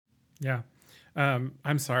Yeah.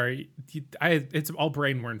 I'm sorry. It's all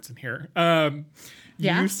brain worms in here.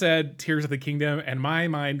 Yeah? You said Tears of the Kingdom, and my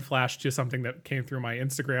mind flashed to something that came through my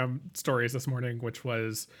Instagram stories this morning, which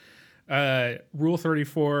was Rule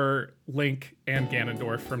 34, Link, and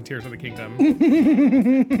Ganondorf from Tears of the Kingdom.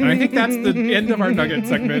 And I think that's the end of our Nugget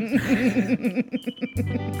segment.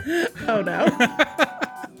 Oh, no.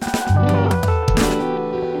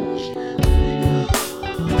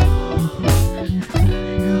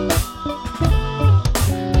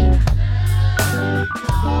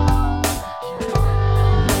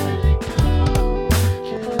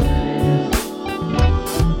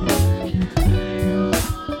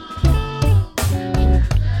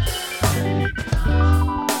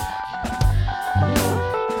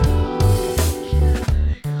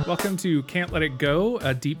 Welcome to Can't Let It Go,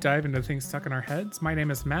 a deep dive into things stuck in our heads. My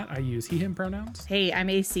name is Matt. I use he, him pronouns. Hey, I'm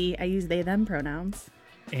AC. I use they, them pronouns.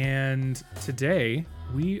 And today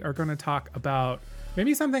we are going to talk about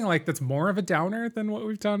maybe something like that's more of a downer than what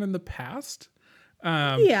we've done in the past.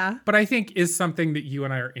 Yeah. But I think is something that you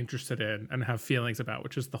and I are interested in and have feelings about,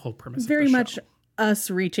 which is the whole premise Very of the much show.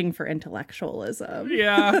 us reaching for intellectualism.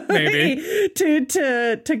 Yeah, maybe.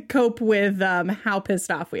 to cope with how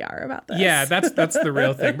pissed off we are about this. Yeah, that's the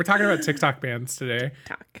real thing. We're talking about TikTok bans today.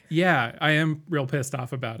 Talk. Yeah, I am real pissed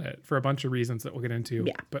off about it for a bunch of reasons that we'll get into.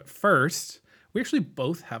 Yeah. But first, we actually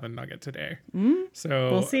both have a nugget today.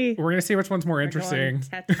 So We'll see. We're going to see which one's more interesting.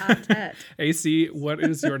 Tete-a-tete. AC, what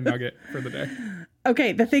is your nugget for the day?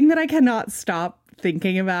 Okay, the thing that I cannot stop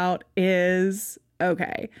thinking about is,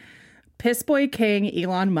 okay, Piss Boy King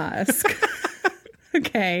Elon Musk,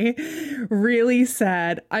 okay, really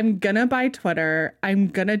said, I'm gonna buy Twitter. I'm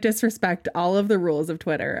gonna disrespect all of the rules of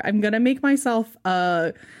Twitter. I'm gonna make myself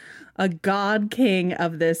a god king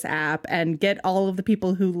of this app and get all of the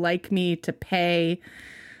people who like me to pay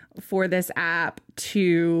for this app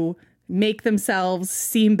to make themselves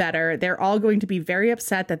seem better. They're all going to be very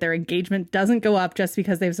upset that their engagement doesn't go up just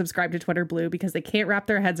because they've subscribed to Twitter Blue, because they can't wrap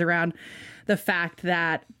their heads around the fact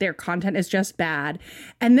that their content is just bad.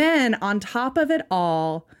 And then on top of it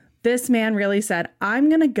all, this man really said, I'm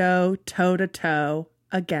going to go toe to toe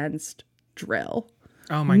against Drill.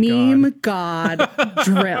 Oh my Meme God.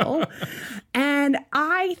 Drill. And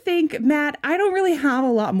I think, Matt, I don't really have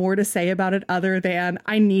a lot more to say about it other than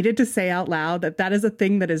I needed to say out loud that that is a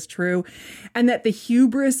thing that is true, and that the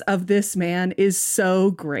hubris of this man is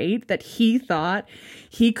so great that he thought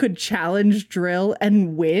he could challenge Drill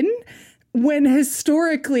and win, when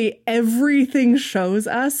historically everything shows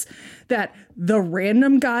us that the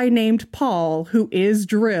random guy named Paul, who is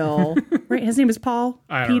Drill, right? His name is Paul?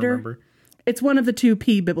 I don't remember. It's one of the two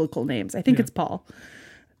P biblical names. I think it's Paul.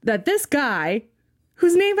 That this guy,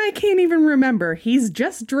 whose name I can't even remember, he's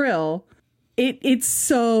just Drill. It's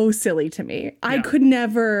so silly to me. Yeah. I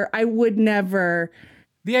would never.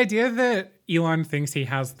 The idea that Elon thinks he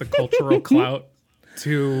has the cultural clout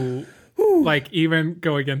to like even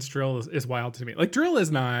go against Drill is wild to me. Like Drill is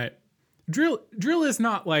not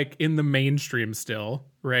like in the mainstream still,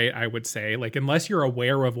 right? I would say, like, unless you're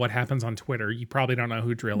aware of what happens on Twitter, you probably don't know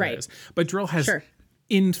who Drill is. But Drill has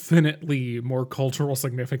infinitely more cultural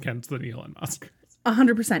significance than Elon Musk.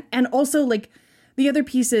 100%. And also, like, the other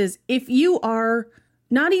piece is, if you are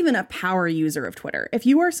not even a power user of Twitter, if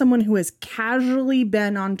you are someone who has casually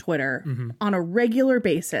been on Twitter on a regular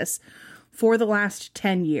basis for the last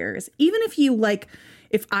 10 years, even if you, like,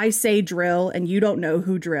 if I say Drill and you don't know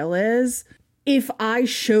who Drill is, if I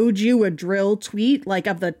showed you a Drill tweet, like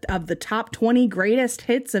of the top 20 greatest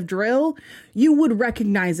hits of Drill, you would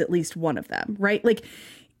recognize at least one of them, right? Like,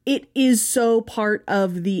 it is so part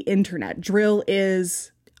of the internet. Drill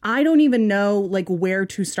is, I don't even know like where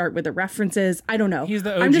to start with the references. I don't know. He's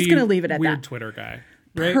the OG I'm just going to leave it at weird that. Twitter guy.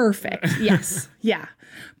 Right? Perfect. Yes. Yeah.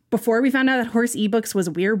 Before we found out that Horse eBooks was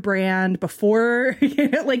a weird brand, before,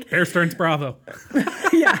 like, Bear Stearns Bravo.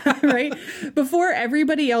 yeah, right. Before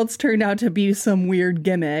everybody else turned out to be some weird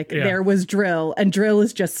gimmick, there was Drill, and Drill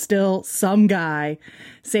is just still some guy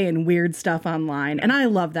saying weird stuff online. And I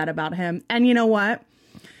love that about him. And you know what?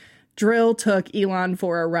 Drill took Elon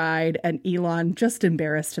for a ride, and Elon just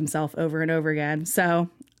embarrassed himself over and over again. So,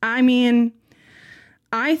 I mean,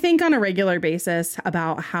 I think on a regular basis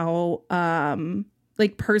about how,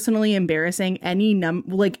 like, personally embarrassing any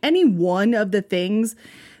one of the things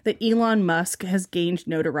that Elon Musk has gained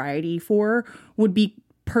notoriety for would be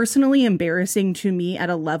personally embarrassing to me at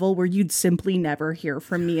a level where you'd simply never hear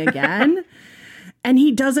from me again. And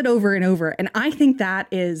he does it over and over. And I think that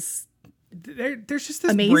is There's just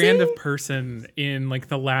this amazing brand of person in like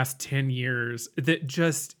the last 10 years that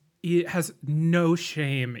just it has no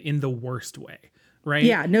shame in the worst way. right?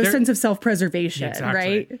 Yeah, no sense of self-preservation,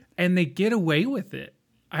 right? And they get away with it.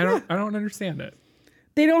 I don't understand it.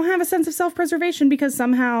 They don't have a sense of self-preservation because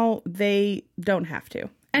somehow they don't have to.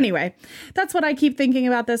 Anyway, that's what I keep thinking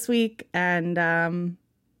about this week, and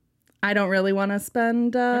I don't really want to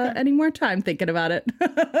spend any more time thinking about it.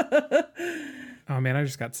 Oh man, I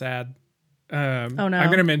just got sad. Oh no! I'm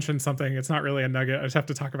going to mention something. It's not really a nugget. I just have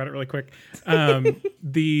to talk about it really quick.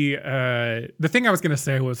 The thing I was going to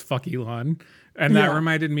say was fuck Elon, and that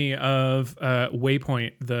reminded me of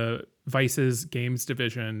Waypoint, the Vice's games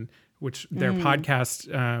division, which their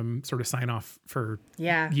podcast sort of sign off for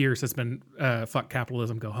years has been fuck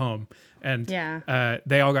capitalism, go home. And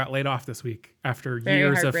they all got laid off this week after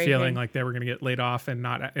years of feeling like they were going to get laid off and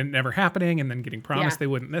never happening, and then getting promised they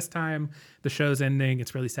wouldn't this time. The show's ending.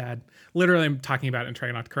 It's really sad. Literally, I'm talking about it and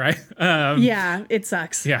trying not to cry. Yeah, it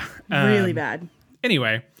sucks. Yeah. Really bad.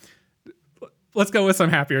 Anyway, let's go with some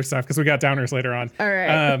happier stuff because we got downers later on. All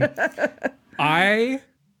right.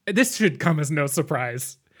 This should come as no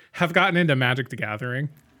surprise, have gotten into Magic the Gathering.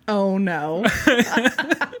 Oh no.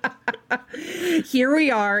 Here we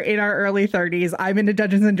are in our early 30s. I'm into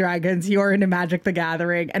Dungeons and Dragons. You're into Magic the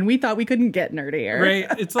Gathering. And we thought we couldn't get nerdier. Right.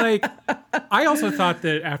 It's like, I also thought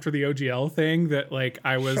that after the OGL thing that like,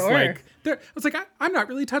 I was like, I'm not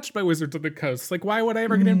really touched by Wizards of the Coast. Like, why would I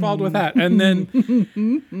ever get involved with that? And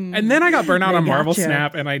then I got burnt out on Marvel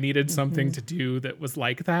Snap, and I needed something to do that was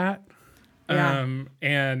like that.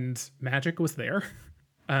 And Magic was there.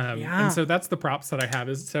 And so that's the props that I have,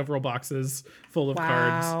 is several boxes full of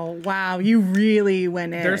cards. Wow. You really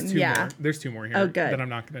went in. There's two more. There's two more here that I'm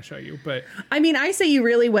not going to show you. But I mean, I say you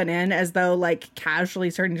really went in as though like casually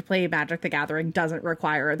starting to play Magic the Gathering doesn't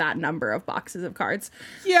require that number of boxes of cards.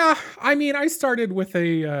 Yeah. I mean, I started with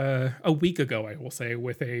a week ago, I will say,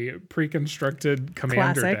 with a pre-constructed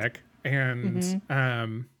Commander deck. And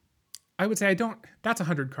I would say that's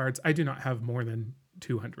 100 cards. I do not have more than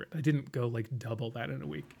 200. I didn't go like double that in a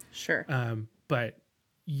week. Sure. But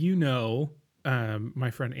my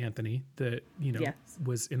friend Anthony that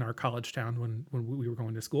was in our college town when we were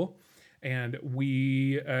going to school, and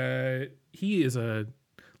he is a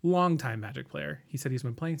longtime Magic player. He said he's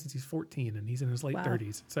been playing since he's 14 and he's in his late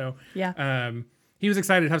 30s. So he was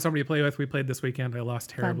excited to have somebody to play with. We played this weekend. I lost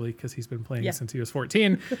terribly because he's been playing since he was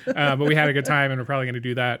 14, but we had a good time, and we're probably going to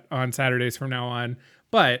do that on Saturdays from now on.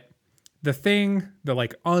 But the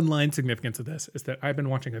like online significance of this is that I've been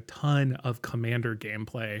watching a ton of Commander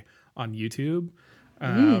gameplay on YouTube.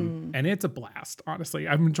 And it's a blast, honestly.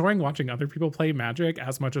 I'm enjoying watching other people play Magic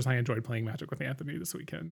as much as I enjoyed playing Magic with Anthony this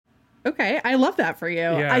weekend. Okay, I love that for you.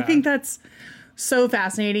 Yeah. I think that's so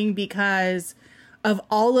fascinating because of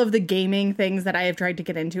all of the gaming things that I have tried to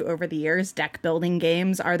get into over the years, deck building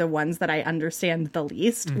games are the ones that I understand the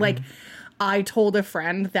least. Like, I told a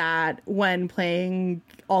friend that when playing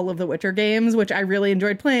all of the Witcher games, which I really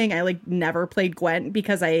enjoyed playing, I like never played Gwent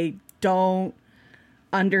because I don't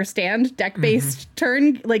understand deck-based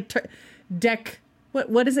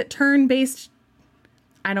what is it? Turn-based.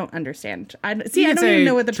 I don't understand. I don't even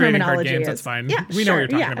know what the terminology games, is. That's fine. Yeah, we know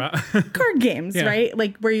what you're talking about. Card games, right?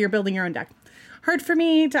 Like where you're building your own deck. Hard for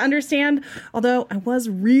me to understand, although I was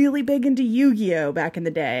really big into Yu-Gi-Oh! Back in the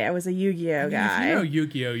day. I was a Yu-Gi-Oh! Guy. If you know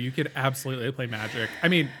Yu-Gi-Oh! You could absolutely play Magic. I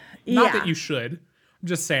mean, not that you should. I'm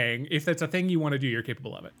just saying, if that's a thing you want to do, you're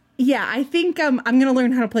capable of it. Yeah, I think I'm going to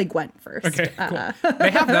learn how to play Gwent first. Okay, cool. They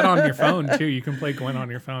have that on your phone, too. You can play Gwent on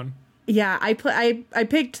your phone. Yeah, I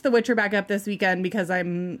picked The Witcher back up this weekend because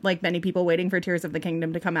I'm, like many people, waiting for Tears of the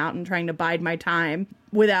Kingdom to come out and trying to bide my time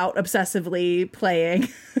without obsessively playing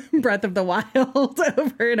Breath of the Wild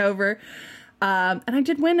over and over. And I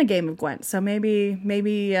did win a game of Gwent, so maybe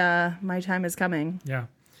my time is coming. Yeah.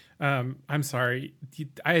 I'm sorry.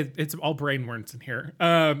 It's all brain worms in here.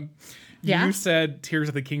 You said Tears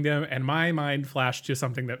of the Kingdom, and my mind flashed to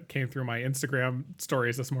something that came through my Instagram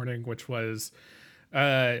stories this morning, which was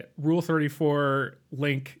Rule 34,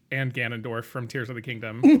 Link, and Ganondorf from Tears of the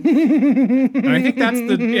Kingdom. And I think that's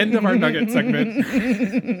the end of our Nugget segment.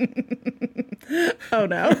 Oh,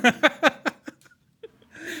 no.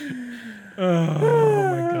 Oh,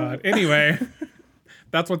 my God. Anyway,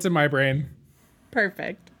 that's what's in my brain.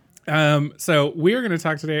 Perfect. So we are going to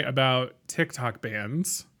talk today about TikTok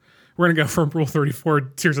bans. We're going to go from Rule 34,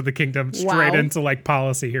 Tears of the Kingdom, straight into like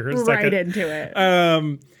policy here. Right into it.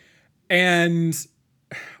 And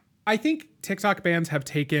I think TikTok bans have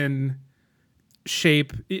taken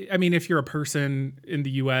shape. I mean, if you're a person in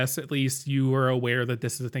the US, at least you are aware that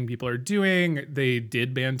this is a thing people are doing. They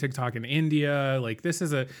did ban TikTok in India. Like this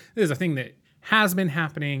is a thing that has been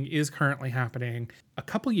happening, is currently happening. A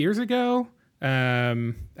couple years ago,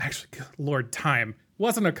 actually, Lord, time.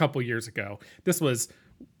 wasn't a couple years ago. This was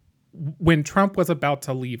when Trump was about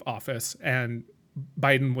to leave office and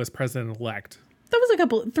Biden was president-elect. That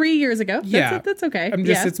was 3 years ago. That's okay.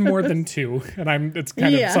 It's more than 2, and it's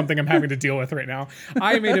kind of something I'm having to deal with right now.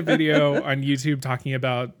 I made a video on YouTube talking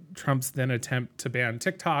about Trump's then attempt to ban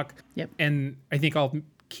TikTok. Yep. And I think I'll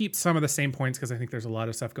keep some of the same points because I think there's a lot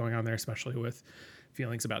of stuff going on there, especially with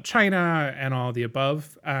feelings about China and all the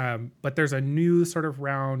above. But there's a new sort of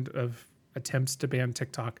round of attempts to ban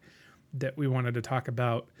TikTok that we wanted to talk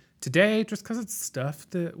about today, just because it's stuff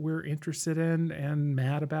that we're interested in and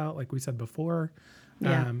mad about, like we said before.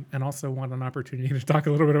 And also want an opportunity to talk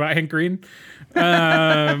a little bit about Hank Green.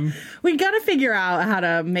 We got to figure out how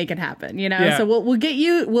to make it happen, So we'll get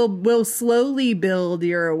you. We'll slowly build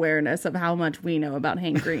your awareness of how much we know about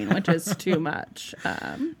Hank Green, which is too much.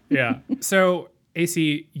 So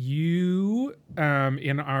AC, you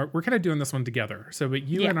we're kind of doing this one together. But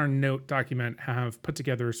you in our note document have put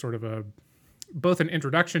together sort of both an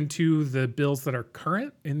introduction to the bills that are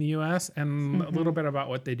current in the U.S. and a little bit about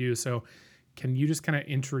what they do. So can you just kind of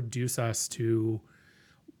introduce us to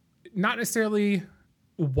not necessarily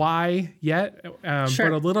why yet, but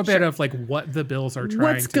a little bit of like what the bills are trying to do.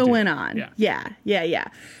 What's going on? Yeah.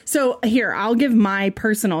 So here, I'll give my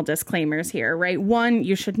personal disclaimers here, right? One,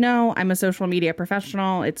 you should know I'm a social media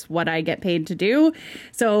professional. It's what I get paid to do.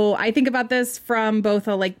 So I think about this from both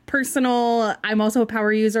a personal, I'm also a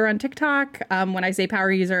power user on TikTok. When I say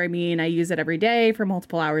power user, I mean I use it every day for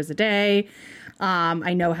multiple hours a day.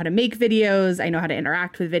 I know how to make videos. I know how to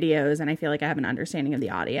interact with videos. And I feel like I have an understanding of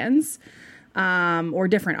the audience. Or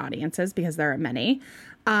different audiences, because there are many.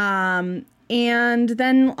 And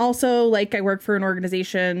then also, I work for an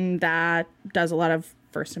organization that does a lot of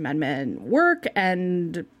First Amendment work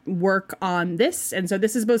and work on this. And so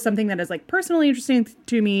this is both something that is personally interesting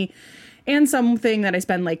to me and something that I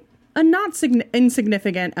spend a not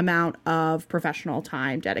insignificant amount of professional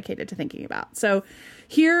time dedicated to thinking about. So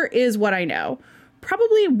here is what I know.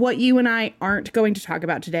 Probably what you and I aren't going to talk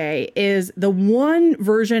about today is the one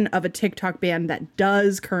version of a TikTok ban that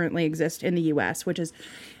does currently exist in the U.S., which is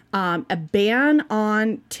a ban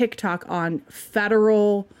on TikTok on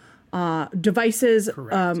federal devices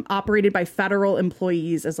operated by federal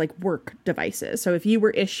employees as work devices. So if you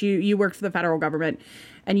worked for the federal government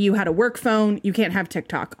and you had a work phone, you can't have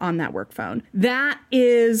TikTok on that work phone. That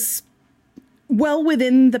is well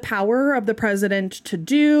within the power of the president to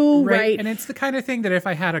do, right? And it's the kind of thing that if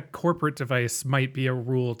I had a corporate device might be a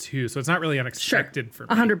rule too. So it's not really unexpected for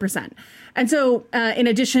me. 100%. And so in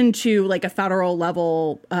addition to a federal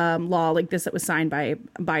level law like this that was signed by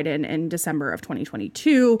Biden in December of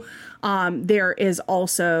 2022, there is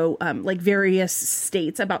also various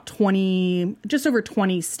states, just over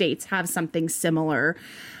 20 states have something similar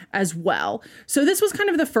as well. So this was kind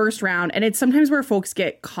of the first round, and it's sometimes where folks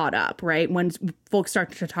get caught up, right? When folks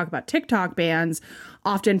start to talk about TikTok bans,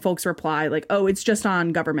 often folks reply oh, it's just on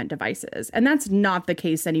government devices. And that's not the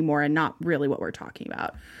case anymore, and not really what we're talking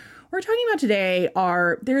about. What we're talking about today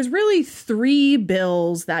there's really 3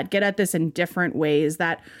 bills that get at this in different ways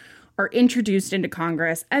that are introduced into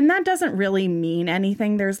Congress. And that doesn't really mean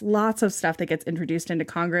anything. There's lots of stuff that gets introduced into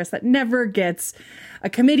Congress that never gets a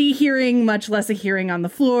committee hearing, much less a hearing on the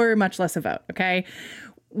floor, much less a vote. Okay.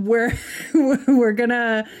 We're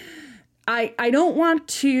gonna, I don't want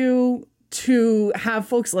to have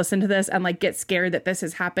folks listen to this and get scared that this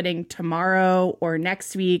is happening tomorrow or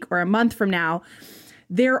next week or a month from now.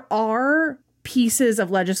 There are pieces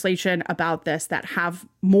of legislation about this that have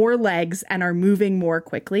more legs and are moving more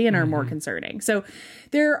quickly and are more concerning. So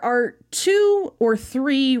there are 2 or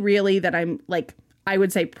 3 really that I'm I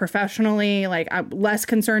would say professionally, I'm less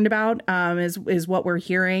concerned about is what we're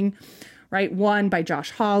hearing, right? One by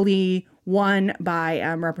Josh Hawley, one by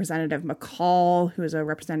Representative McCall, who is a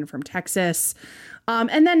representative from Texas.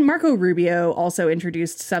 And then Marco Rubio also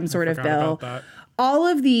introduced some sort of bill. All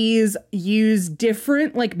of these use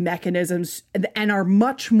different mechanisms and are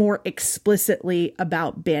much more explicitly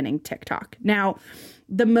about banning TikTok. Now,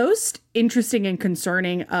 the most interesting and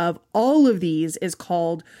concerning of all of these is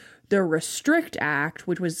called the Restrict Act,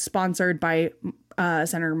 which was sponsored by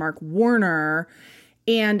Senator Mark Warner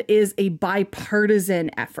and is a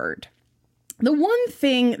bipartisan effort. The one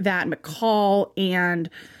thing that McCall and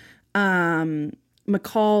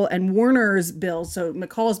Warner's bill, so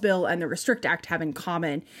McCall's bill and the Restrict Act have in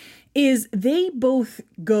common, is they both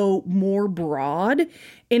go more broad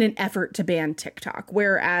in an effort to ban TikTok.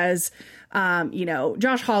 Whereas,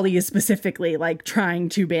 Josh Hawley is specifically trying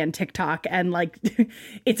to ban TikTok and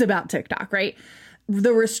it's about TikTok, right?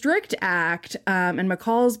 The Restrict Act and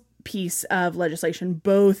McCall's piece of legislation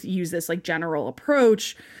both use this general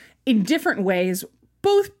approach in different ways.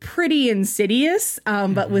 both pretty insidious,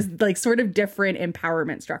 but with like sort of different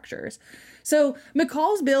empowerment structures. So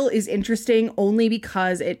McCall's bill is interesting only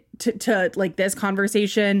because it to like this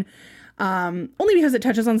conversation, only because it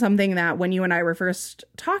touches on something that when you and I were first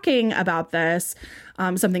talking about this,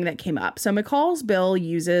 something that came up. So McCall's bill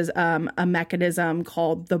uses a mechanism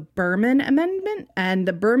called the Berman Amendment. And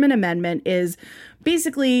the Berman Amendment is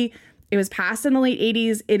basically, it was passed in the late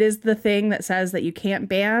 80s. It is the thing that says that you can't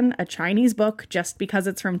ban a Chinese book just because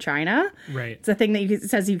it's from China. Right. It's the thing that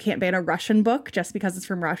says you can't ban a Russian book just because it's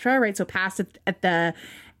from Russia, right? So passed at the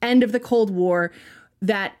end of the Cold War,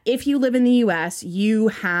 that if you live in the US, you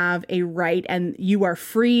have a right and you are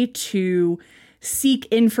free to seek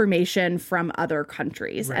information from other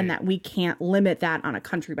countries, right. and that we can't limit that on a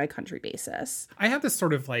country by country basis. I have this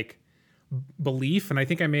sort of like belief, and I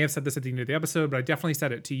think I may have said this at the end of the episode, but I definitely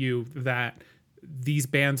said it to you, that these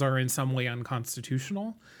bans are in some way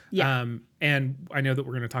unconstitutional. Yeah. And I know that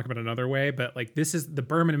we're going to talk about it another way, but like this is the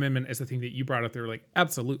Berman Amendment is the thing that you brought up there. Like,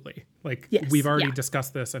 absolutely. Like yes, we've already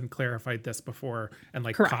discussed this and clarified this before and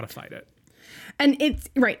like Correct. Codified it. And it's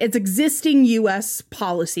right. It's existing U.S.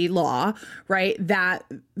 policy law, right, that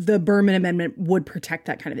the Berman Amendment would protect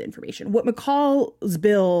that kind of information. What McCall's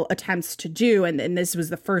bill attempts to do, and this was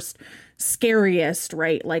the first scariest,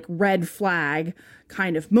 right, like red flag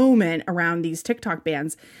kind of moment around these TikTok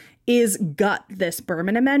bans, is gut this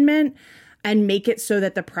Berman Amendment and make it so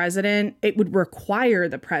that the president, it would require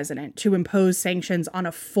the president to impose sanctions on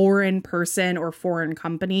a foreign person or foreign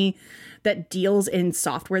company that deals in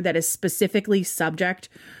software that is specifically subject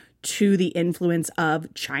to the influence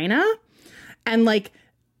of China. And like,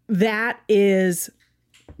 that is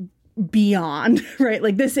beyond, right?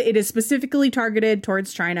 Like this, it is specifically targeted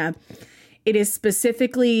towards China. It is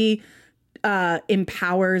specifically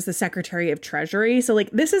empowers the Secretary of Treasury. So like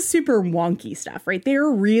this is super wonky stuff, right? They're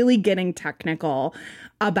really getting technical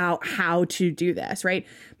about how to do this, right?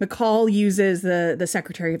 McCall uses the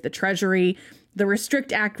Secretary of the Treasury. The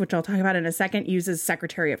Restrict Act, which I'll talk about in a second, uses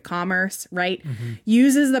Secretary of Commerce, right? Mm-hmm.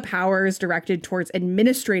 Uses the powers directed towards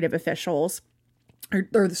administrative officials,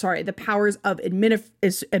 the powers of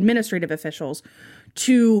administrative officials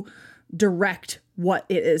to direct what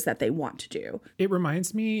it is that they want to do. It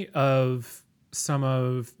reminds me of some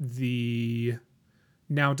of the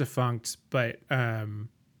now defunct, but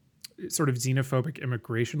sort of xenophobic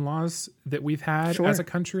immigration laws that we've had as a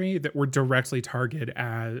country that were directly targeted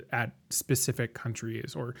at specific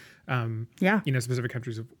countries or, specific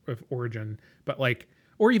countries of origin. But like,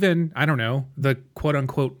 or even, I don't know, the quote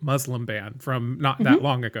unquote Muslim ban from not that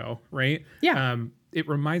long ago, right? Yeah. It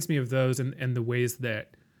reminds me of those and the ways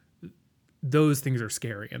that those things are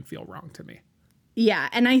scary and feel wrong to me. Yeah.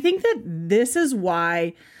 And I think that this is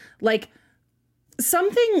why, like,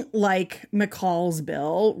 something like McCall's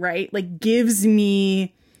bill, right, like gives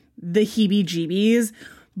me the heebie-jeebies,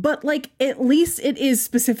 but like at least it is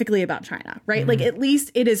specifically about China, right? Mm-hmm. Like at least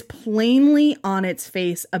it is plainly on its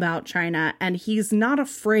face about China, and he's not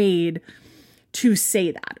afraid to say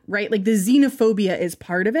that, right? Like the xenophobia is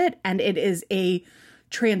part of it, and it is a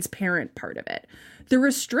transparent part of it. The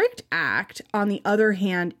Restrict Act, on the other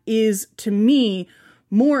hand, is, to me,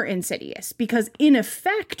 more insidious because, in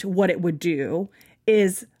effect, what it would do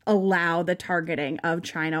is allow the targeting of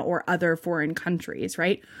China or other foreign countries,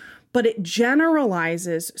 right? But it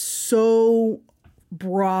generalizes so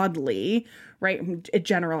broadly, right? It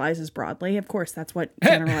generalizes broadly. Of course, that's what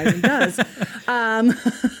generalizing does.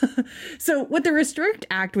 So what the Restrict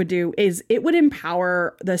Act would do is it would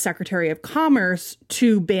empower the Secretary of Commerce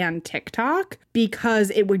to ban TikTok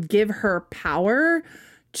because it would give her power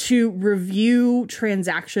to review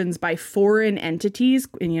transactions by foreign entities,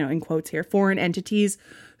 and, you know, in quotes here, foreign entities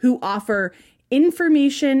who offer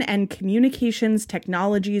information and communications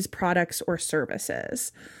technologies, products, or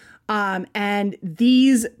services. And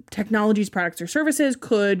these technologies, products, or services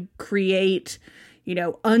could create, you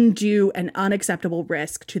know, undue and unacceptable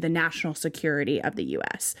risk to the national security of the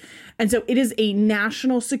U.S. And so it is a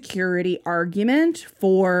national security argument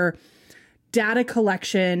for data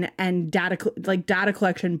collection and data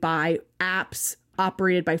collection by apps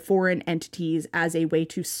operated by foreign entities as a way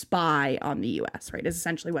to spy on the U.S., right, is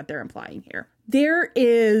essentially what they're implying here. There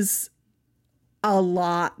is a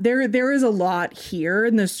lot. There is a lot here,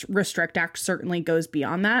 and this Restrict Act certainly goes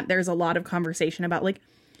beyond that. There's a lot of conversation about, like,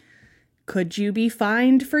 could you be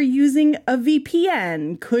fined for using a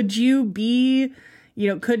VPN? Could you be, you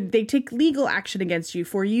know, could they take legal action against you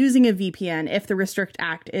for using a VPN if the Restrict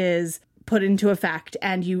Act is put into effect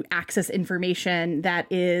and you access information that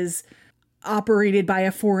is operated by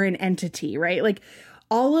a foreign entity, right? Like,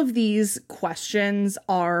 all of these questions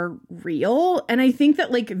are real. And I think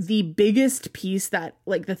that like the biggest piece that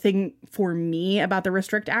like the thing for me about the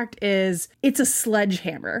Restrict Act is it's a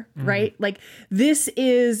sledgehammer, right? Like there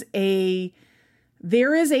is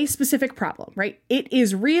a specific problem, right? It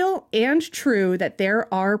is real and true that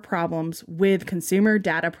there are problems with consumer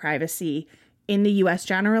data privacy in the US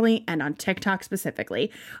generally and on TikTok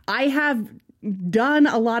specifically. I have done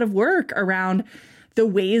a lot of work around the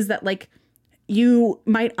ways that like you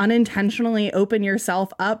might unintentionally open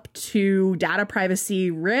yourself up to data privacy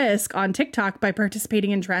risk on TikTok by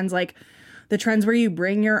participating in trends like the trends where you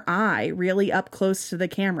bring your eye really up close to the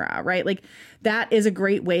camera, right? Like that is a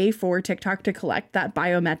great way for TikTok to collect that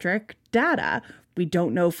biometric data. We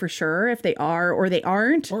don't know for sure if they are or they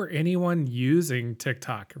aren't. Or anyone using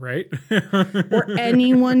TikTok, right? Or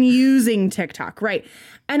anyone using TikTok, right?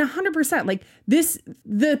 And 100%, like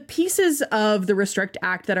the pieces of the Restrict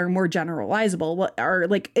Act that are more generalizable are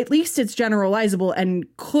like, at least it's generalizable and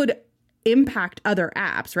could impact other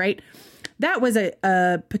apps, right? That was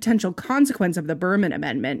a potential consequence of the Berman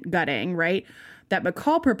Amendment gutting, right? That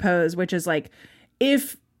McCall proposed, which is like,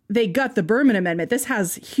 if they gut the Berman Amendment, this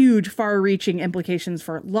has huge, far-reaching implications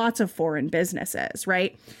for lots of foreign businesses,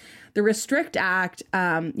 right? The Restrict Act,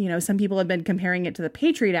 some people have been comparing it to the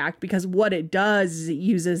Patriot Act because what it does is it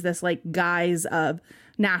uses this like guise of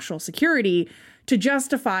national security to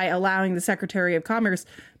justify allowing the Secretary of Commerce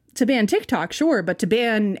to ban TikTok, sure, but to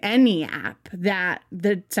ban any app that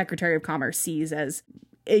the Secretary of Commerce sees as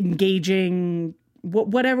engaging,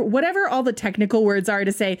 whatever all the technical words are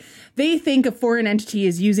to say, they think a foreign entity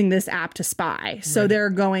is using this app to spy. So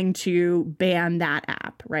they're going to ban that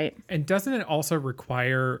app, right? And doesn't it also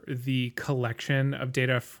require the collection of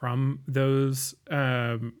data from those,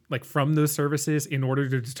 from those services in order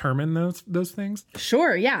to determine those things?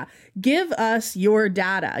 Sure, yeah. Give us your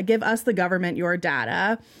data. Give us, the government, your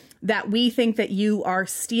data that we think that you are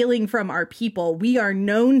stealing from our people. We are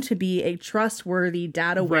known to be a trustworthy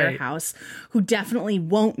data warehouse who definitely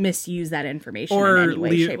won't misuse that information in any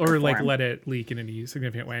way, shape, or form. Like let it leak in any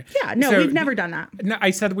significant way. Yeah, no, we've never done that. No,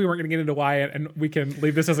 I said we weren't going to get into why, and we can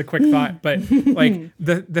leave this as a quick thought. But like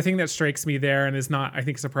the thing that strikes me there and is not, I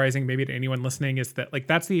think, surprising maybe to anyone listening is that like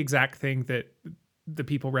that's the exact thing that the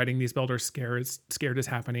people writing these bills are scared is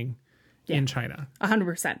happening in China.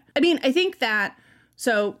 100%. I mean, I think that.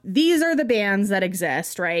 So these are the bans that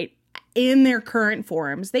exist, right, in their current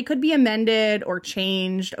forms. They could be amended or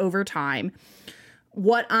changed over time.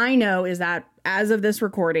 What I know is that as of this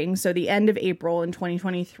recording, so the end of April in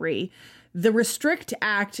 2023, the Restrict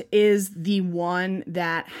Act is the one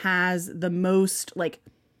that has the most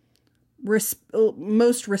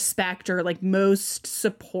most respect or like most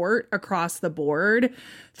support across the board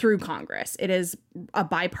through Congress. It is a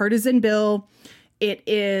bipartisan bill. It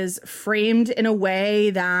is framed in a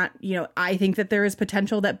way that, I think that there is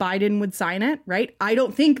potential that Biden would sign it, right? I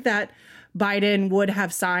don't think that Biden would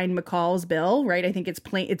have signed McCall's bill, right? I think it's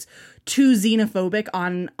too xenophobic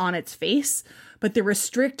on its face. But the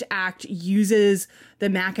Restrict Act uses the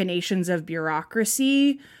machinations of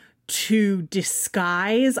bureaucracy to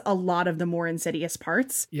disguise a lot of the more insidious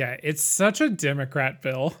parts. Yeah, it's such a Democrat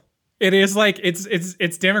bill. It is like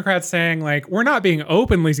it's Democrats saying like we're not being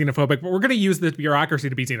openly xenophobic, but we're going to use the bureaucracy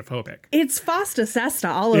to be xenophobic. It's FOSTA SESTA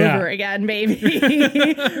all over again, baby.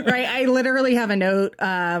 Right? I literally have a note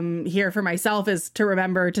here for myself is to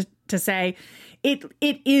remember to say it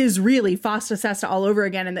is really FOSTA SESTA all over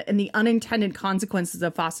again, and the unintended consequences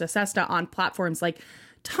of FOSTA SESTA on platforms like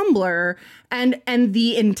Tumblr and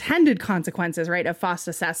the intended consequences, right, of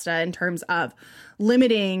FOSTA SESTA in terms of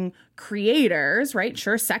limiting creators, right?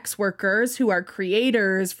 Sure, sex workers who are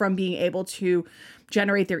creators from being able to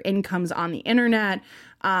generate their incomes on the internet,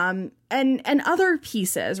 and other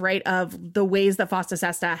pieces, right, of the ways that FOSTA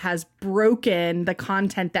SESTA has broken the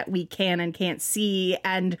content that we can and can't see,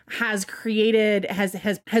 and has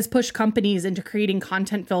pushed companies into creating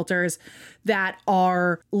content filters that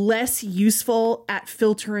are less useful at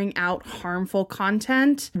filtering out harmful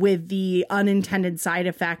content, with the unintended side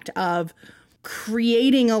effect of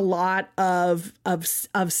creating a lot of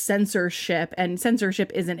censorship. And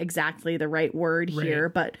censorship isn't exactly the right word here,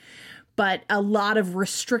 but a lot of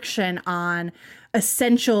restriction on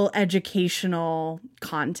essential educational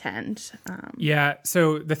content.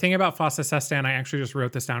 So the thing about FOSTA SESTA, and I actually just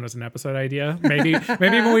wrote this down as an episode idea. Maybe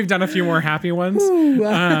when we've done a few more happy ones,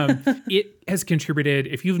 it has contributed.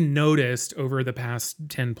 If you've noticed over the past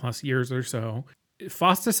 10 plus years or so,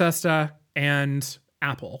 FOSTA SESTA and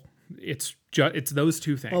Apple, it's those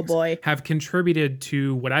two things. Oh boy, have contributed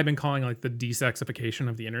to what I've been calling like the desexification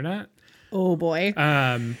of the internet. Oh boy.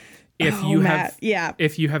 if you Matt,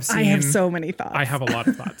 if you have seen, I have so many thoughts. I have a lot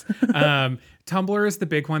of thoughts. Tumblr is the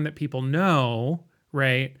big one that people know,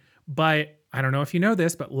 right? But I don't know if you know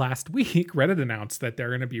this, but last week Reddit announced that they're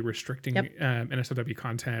going to be restricting NSFW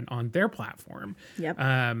content on their platform. Yep.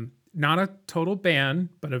 Not a total ban,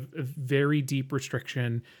 but a very deep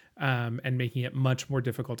restriction, and making it much more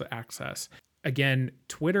difficult to access. Again,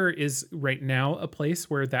 Twitter is right now a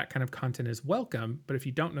place where that kind of content is welcome. But if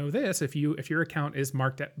you don't know this, if your account is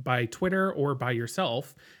marked by Twitter or by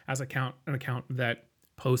yourself as an account that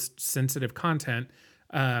posts sensitive content,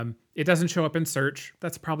 it doesn't show up in search.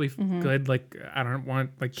 That's probably good. Like, I don't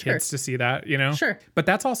want kids to see that, you know? Sure. But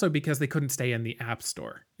that's also because they couldn't stay in the App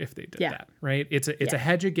Store if they did that, right? It's a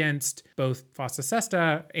hedge against both Fossa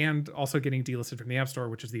Sesta and also getting delisted from the App Store,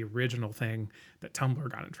 which is the original thing that Tumblr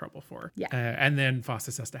got in trouble for. Yeah. And then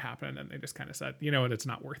Fossa Sesta happened and they just kind of said, you know what, it's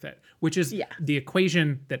not worth it, which is the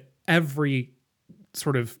equation that every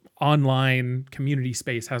sort of online community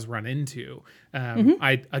space has run into.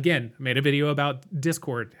 I, again, made a video about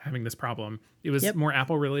Discord having this problem. It was more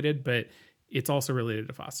Apple related, but it's also related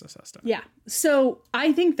to Fossa Sesta. Yeah. So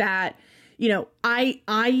I think that, you know,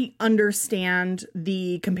 I understand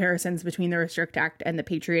the comparisons between the Restrict Act and the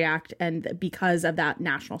Patriot Act, and because of that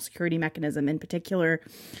national security mechanism in particular.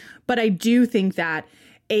 But I do think that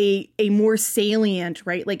a more salient,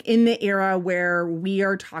 right, like in the era where we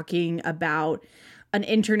are talking about an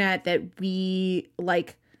internet that we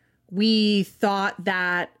thought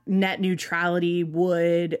that net neutrality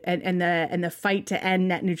would and the fight to end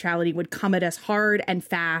net neutrality would come at us hard and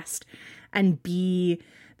fast and be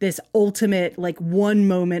this ultimate like one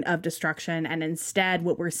moment of destruction. And instead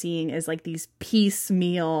what we're seeing is like these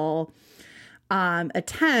piecemeal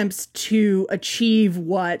attempts to achieve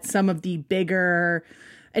what some of the bigger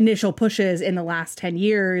initial pushes in the last 10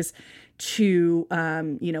 years to,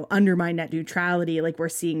 undermine net neutrality. Like we're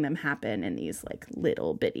seeing them happen in these like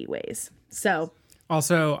little bitty ways. So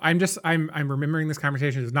also, I'm remembering this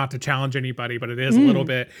conversation is not to challenge anybody, but it is a little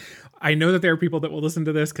bit. I know that there are people that will listen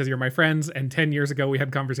to this because you're my friends. And 10 years ago, we had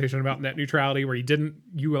a conversation about net neutrality where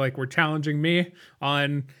you were challenging me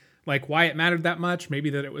on like why it mattered that much.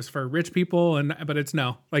 Maybe that it was for rich people, but it's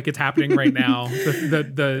it's happening right now.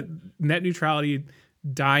 The net neutrality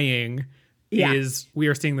dying is we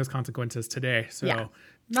are seeing those consequences today. So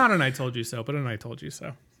not an I told you so, but an I told you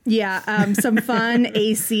so. Yeah. Some fun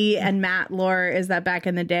AC and Matt lore is that back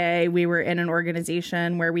in the day, we were in an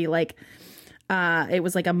organization where we it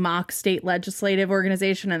was like a mock state legislative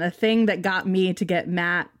organization. And the thing that got me to get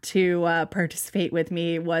Matt to participate with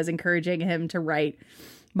me was encouraging him to write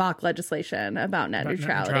mock legislation about net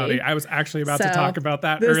neutrality. I was actually about to talk about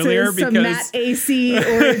that earlier because some Matt AC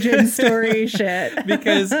origin story shit.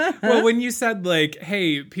 Because when you said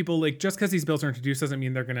hey, people just because these bills are introduced doesn't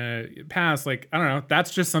mean they're gonna pass. I don't know.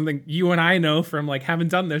 That's just something you and I know from having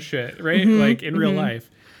done this shit, right? In real life.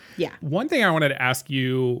 Yeah. One thing I wanted to ask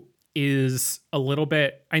you is a little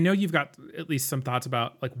bit. I know you've got at least some thoughts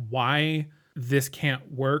about why this can't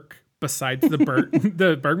work besides the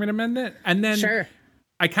the Bergman Amendment, and then sure.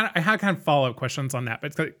 I had kind of follow-up questions on that,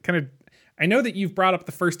 but it's I know that you've brought up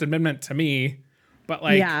the First Amendment to me, but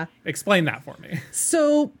explain that for me.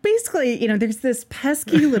 So basically, there's this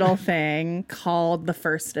pesky little thing called the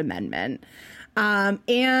First Amendment.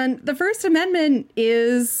 And the First Amendment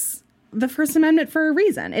is the First Amendment for a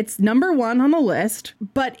reason. It's number one on the list,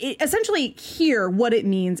 but essentially here, what it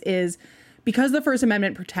means is because the First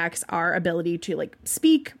Amendment protects our ability to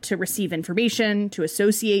speak, to receive information, to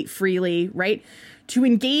associate freely, right? To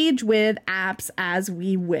engage with apps as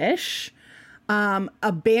we wish.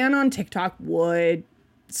 A ban on TikTok would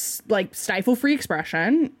stifle free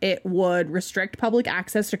expression. It would restrict public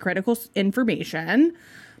access to critical information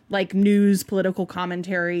like news, political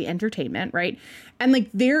commentary, entertainment, right? And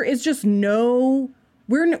there is just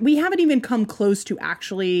we haven't even come close to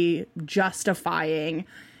actually justifying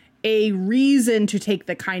a reason to take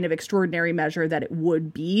the kind of extraordinary measure that it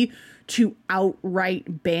would be to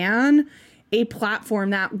outright ban a platform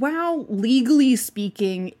that, while legally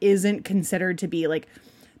speaking, isn't considered to be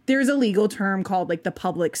there's a legal term called the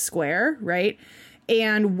public square, right?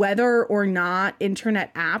 And whether or not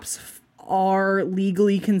internet apps are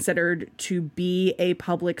legally considered to be a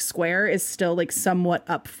public square is still somewhat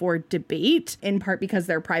up for debate, in part because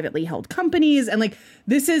they're privately held companies. And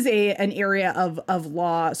this is an area of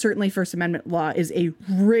law. Certainly First Amendment law is a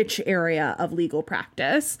rich area of legal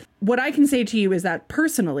practice. What I can say to you is that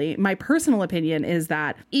personally, my personal opinion is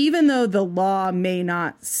that even though the law may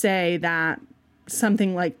not say that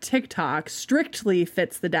something like TikTok strictly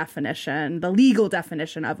fits the legal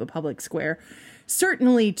definition of a public square,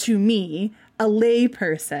 certainly to me, a lay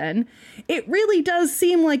person, it really does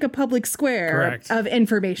seem like a public square Correct. of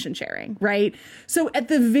information sharing, right? So at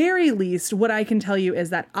the very least, what I can tell you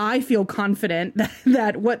is that I feel confident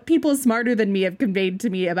that what people smarter than me have conveyed to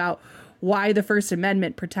me about why the First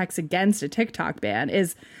Amendment protects against a TikTok ban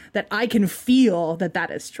is that I can feel that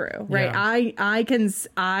that is true, right? Yeah.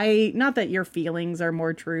 I not that your feelings are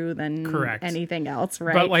more true than Correct. anything else,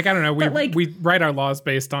 right? But like, I don't know, But, we write our laws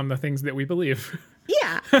based on the things that we believe.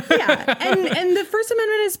 Yeah. And the First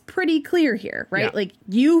Amendment is pretty clear here, right? Yeah. Like,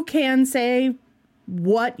 you can say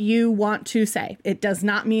what you want to say. It does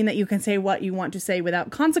not mean that you can say what you want to say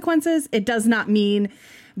without consequences. It does not mean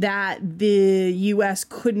that the U.S.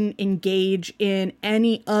 couldn't engage in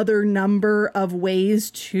any other number of ways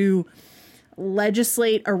to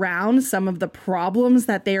legislate around some of the problems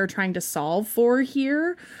that they are trying to solve for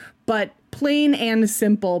here. But plain and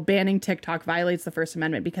simple, banning TikTok violates the First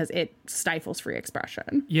Amendment because it stifles free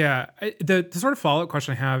expression. Yeah. The sort of follow-up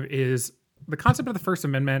question I have is the concept of the First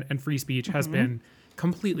Amendment and free speech has been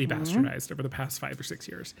completely bastardized over the past 5 or 6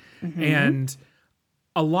 years. And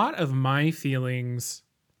a lot of my feelings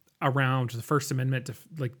around the First Amendment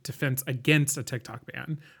defense against a TikTok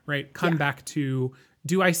ban, right, come back to,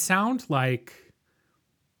 do I sound like,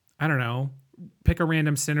 I don't know, pick a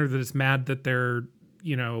random sinner that is mad that their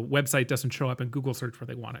website doesn't show up in Google search where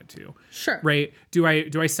they want it to? Sure. Right. Do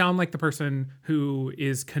I sound like the person who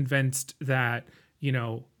is convinced that,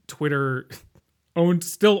 Twitter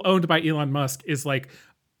still owned by Elon Musk is like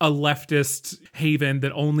a leftist haven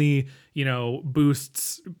that only,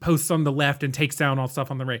 boosts posts on the left and takes down all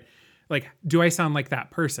stuff on the right? Like, do I sound like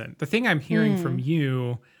that person? The thing I'm hearing from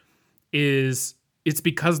you is it's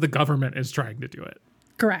because the government is trying to do it.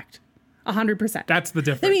 Correct. 100%. That's the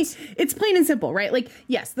difference. I mean, it's plain and simple, right? Like,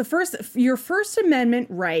 yes, your First Amendment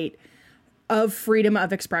right of freedom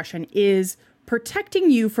of expression is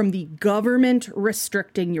protecting you from the government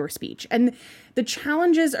restricting your speech. And the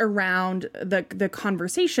challenges around the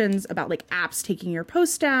conversations about like apps taking your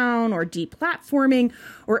posts down or deplatforming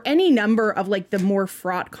or any number of like the more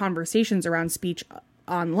fraught conversations around speech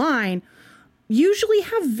online usually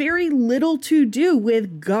have very little to do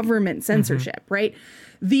with government censorship, right?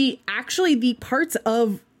 The parts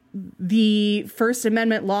of the First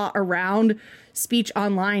Amendment law around speech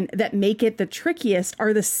online that make it the trickiest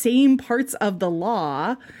are the same parts of the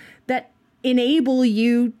law that enable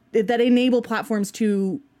platforms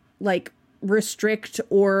to like restrict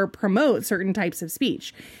or promote certain types of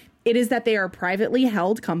speech. It is that they are privately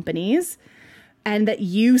held companies and that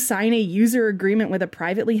you sign a user agreement with a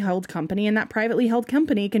privately held company, and that privately held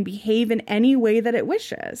company can behave in any way that it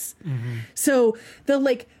wishes. So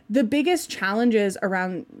the biggest challenges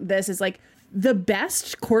around this is like, the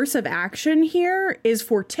best course of action here is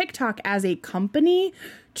for TikTok as a company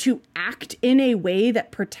to act in a way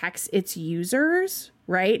that protects its users,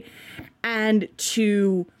 right? And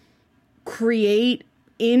to create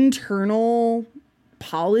internal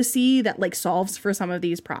policy that like solves for some of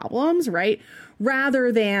these problems, right?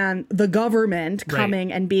 Rather than the government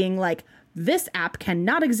coming and being like, this app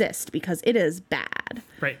cannot exist because it is bad.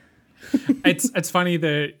 Right. It's funny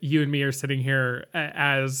that you and me are sitting here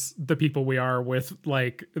as the people we are with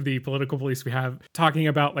like the political police we have talking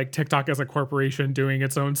about like TikTok as a corporation doing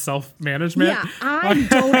its own self-management. Yeah, I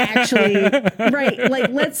don't actually. Right. Like,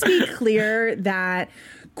 let's be clear that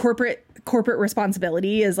corporate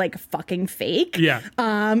responsibility is like fucking fake. Yeah.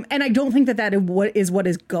 And I don't think that is what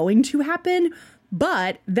is going to happen,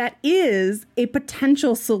 but that is a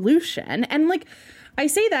potential solution. And like, I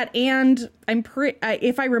say that, and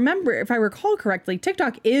if I recall correctly,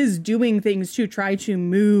 TikTok is doing things to try to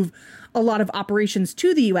move a lot of operations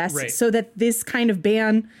to the US so that this kind of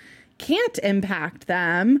ban can't impact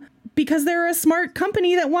them because they're a smart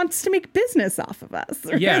company that wants to make business off of us.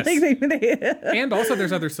 Yes. And also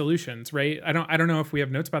there's other solutions, right? I don't know if we have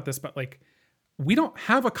notes about this, but like, we don't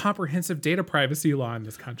have a comprehensive data privacy law in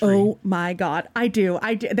this country. Oh my God. I do.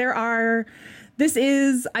 I put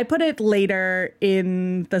it later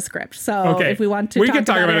in the script. So if we want to talk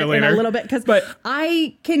about it later in a little bit, because I'll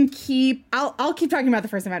keep talking about the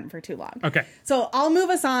First Amendment for too long. Okay. So I'll move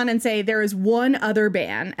us on and say there is one other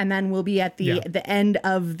ban, and then we'll be at the end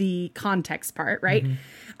of the context part, right?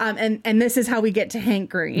 And this is how we get to Hank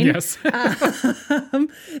Green. Yes.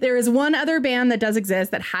 There is one other ban that does exist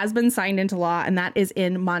that has been signed into law, and that is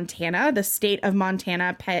in Montana. The state of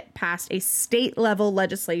Montana passed a state-level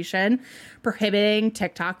legislation prohibiting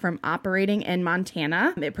TikTok from operating in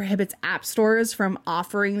Montana. It prohibits app stores from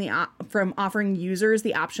offering users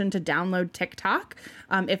the option to download TikTok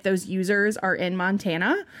if those users are in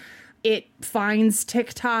Montana. it fines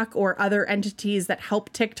TikTok or other entities that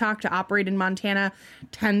help TikTok to operate in Montana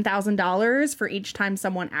 $10,000 for each time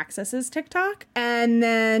someone accesses TikTok. And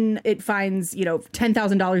then it fines,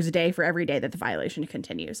 $10,000 a day for every day that the violation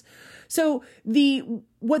continues. So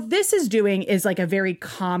what this is doing is like a very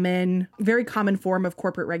common form of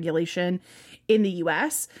corporate regulation in the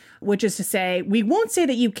US, which is to say, we won't say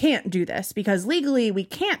that you can't do this because legally we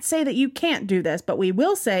can't say that you can't do this, but we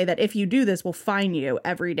will say that if you do this, we'll fine you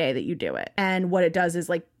every day that you do it. And what it does is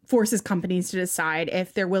like forces companies to decide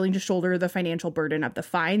if they're willing to shoulder the financial burden of the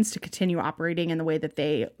fines to continue operating in the way that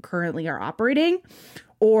they currently are operating,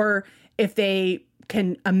 or if they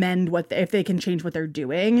can if they can change what they're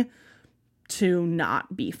doing to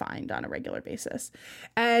not be fined on a regular basis.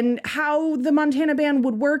 And how the Montana ban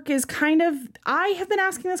would work is I have been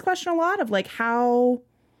asking this question a lot of like, how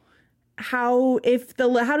does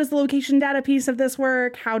the location data piece of this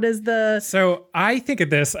work? So I think of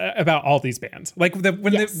this about all these bans. Like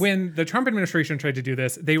when the Trump administration tried to do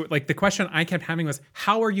this, they like the question I kept having was,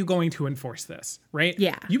 how are you going to enforce this? Right?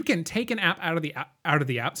 Yeah. You can take an app out of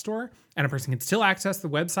the app store, and a person can still access the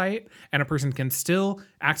website, and a person can still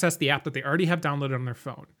access the app that they already have downloaded on their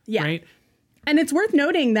phone. Yeah. Right? And it's worth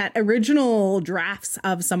noting that original drafts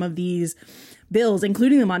of some of these bills,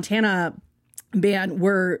 including the Montana ban,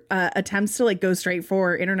 were attempts to like go straight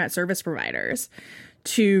for internet service providers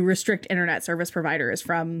to restrict internet service providers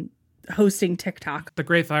from hosting TikTok. The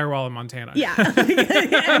Great Firewall in Montana. Yeah.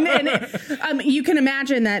 and you can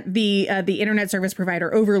imagine that the internet service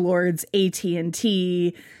provider overlords,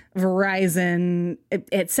 AT&T, Verizon,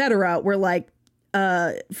 etc., were like,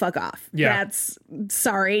 fuck off. Yeah.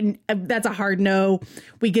 Sorry. That's a hard no.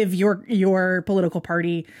 We give your political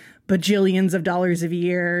party bajillions of dollars a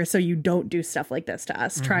year, so you don't do stuff like this to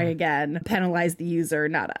us. Mm-hmm. Try again. Penalize the user,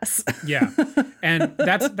 not us. Yeah. And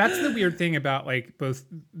that's the weird thing about like both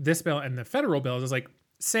this bill and the federal bills is like,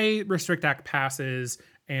 say Restrict Act passes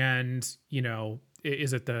and,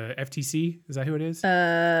 is it the FTC? Is that who it is?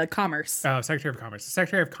 Commerce. Oh, Secretary of Commerce. The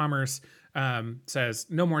Secretary of Commerce says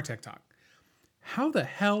no more TikTok. How the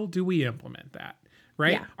hell do we implement that?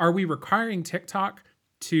 Right? Yeah. Are we requiring TikTok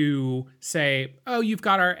to say, oh, you've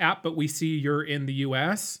got our app, but we see you're in the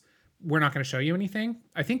US, we're not going to show you anything?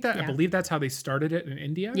 I believe that's how they started it in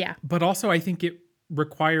India. Yeah. But also I think it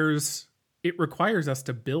requires us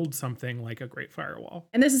to build something like a Great Firewall.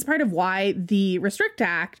 And this is part of why the Restrict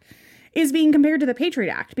Act is being compared to the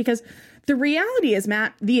Patriot Act, because the reality is,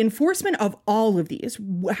 Matt, the enforcement of all of these,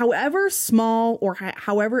 however small or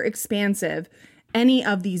however expansive any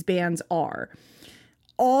of these bans are,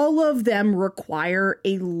 all of them require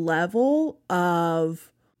a level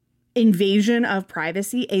of invasion of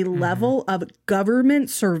privacy, a level of government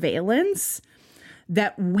surveillance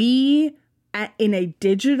that we, in a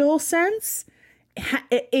digital sense,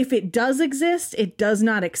 if it does exist, it does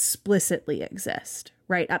not explicitly exist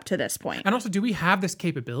right up to this point. And also, do we have this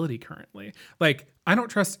capability currently? Like, I don't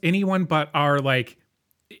trust anyone but our like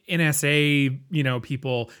NSA,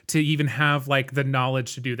 people to even have like the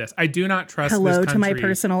knowledge to do this. I do not trust Hello this country. To my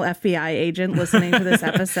personal FBI agent listening to this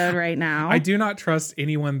episode right now. I do not trust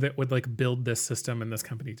anyone that would like build this system in this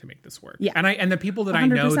company to make this work. Yeah. And the people that 100%. I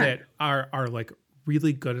know that are like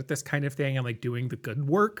really good at this kind of thing and like doing the good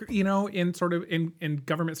work, in sort of in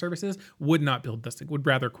government services would not build this thing, would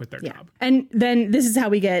rather quit their job. And then this is how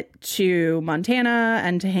we get to Montana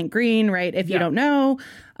and to Hank Green, right? If you don't know,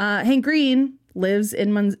 Hank Green lives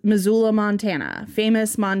in Missoula, Montana.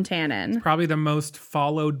 Famous Montanan. Probably the most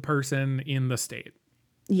followed person in the state.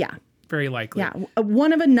 Yeah. Very likely. Yeah.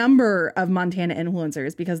 One of a number of Montana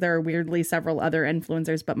influencers, because there are weirdly several other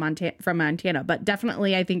influencers from Montana, but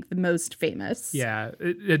definitely I think the most famous. Yeah.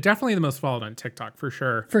 Definitely the most followed on TikTok, for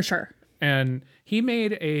sure. For sure. And he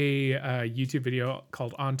made a YouTube video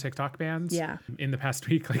called On TikTok Bans in the past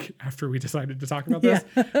week, like after we decided to talk about this,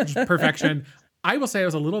 which is perfection. I will say I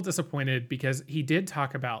was a little disappointed because he did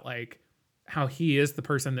talk about like how he is the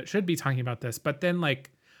person that should be talking about this, but then like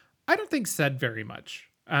I don't think said very much.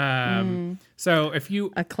 So if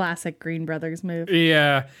you a classic Green Brothers move.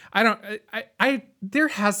 Yeah. I there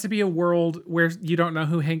has to be a world where you don't know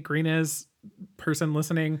who Hank Green is, person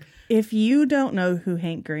listening. If you don't know who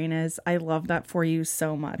Hank Green is, I love that for you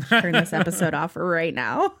so much. Turn this episode off right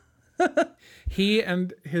now. He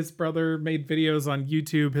and his brother made videos on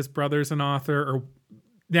YouTube. His brother's an author, or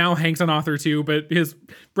now Hank's an author too, but his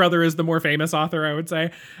brother is the more famous author, I would say.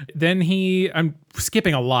 Then I'm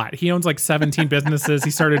skipping a lot. He owns like 17 businesses. He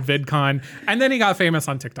started VidCon, and then he got famous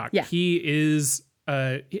on TikTok. Yeah. He is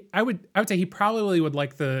I would say he probably would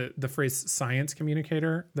like the phrase science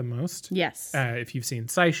communicator the most. Yes. If you've seen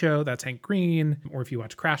SciShow, that's Hank Green, or if you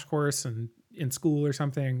watch Crash Course and in school or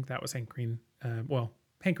something. That was Hank Green. Well,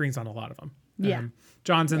 Hank Green's on a lot of them. Yeah.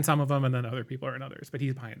 John's in some of them, and then other people are in others, but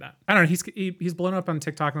he's behind that. I don't know. He's blown up on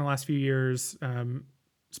TikTok in the last few years,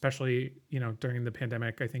 especially, during the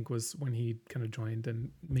pandemic, I think was when he kind of joined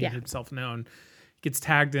and made himself known. Gets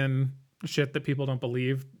tagged in shit that people don't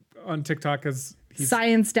believe on TikTok because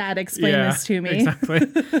Science Dad explain this to me. Exactly.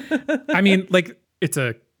 I mean, like,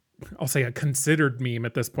 I'll say a considered meme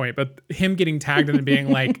at this point, but him getting tagged in and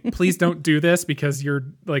being like, please don't do this because you're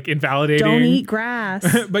like invalidating. Don't eat grass.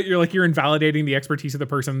 But you're invalidating the expertise of the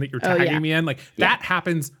person that you're tagging me in. Like that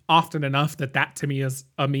happens often enough that to me is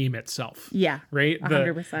a meme itself. Yeah. Right?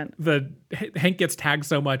 100%. The Hank gets tagged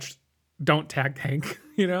so much. Don't tag Hank,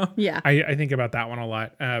 Yeah. I think about that one a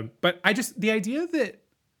lot. But the idea that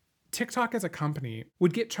TikTok as a company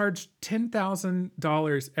would get charged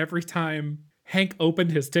 $10,000 every time Hank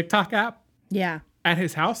opened his TikTok app at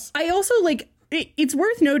his house. I also it's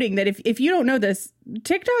worth noting that if you don't know this,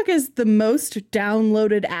 TikTok is the most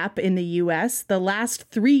downloaded app in the US the last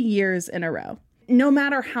 3 years in a row. No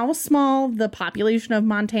matter how small the population of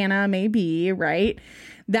Montana may be, right?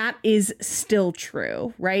 That is still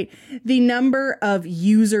true, right? The number of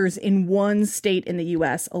users in one state in the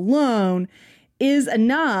US alone is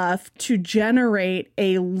enough to generate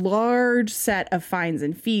a large set of fines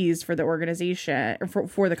and fees for the organization,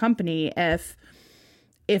 for the company, if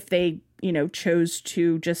they, chose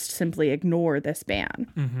to just simply ignore this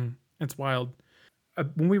ban. Mm-hmm. It's wild.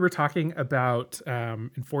 When we were talking about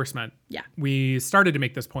enforcement, we started to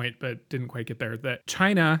make this point, but didn't quite get there, that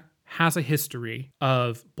China has a history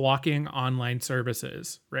of blocking online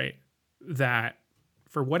services, right? That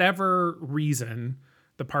for whatever reason,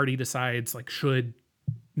 the party decides should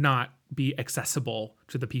not be accessible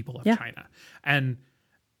to the people of China. And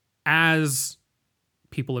as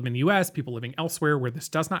people living in the US, people living elsewhere where this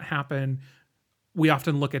does not happen, we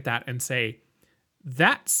often look at that and say,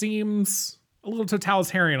 that seems a little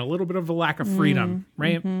totalitarian, a little bit of a lack of freedom,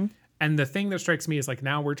 right? Mm-hmm. And the thing that strikes me is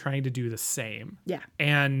now we're trying to do the same. Yeah.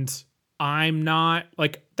 And I'm not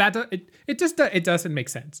that. It doesn't make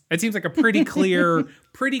sense. It seems like a pretty clear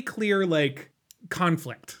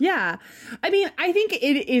conflict. Yeah. I mean, I think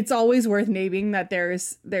it's always worth naming that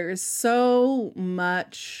there's so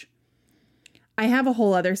much. I have a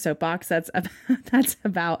whole other soapbox that's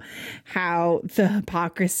about how the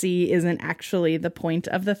hypocrisy isn't actually the point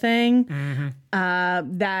of the thing. Mm-hmm.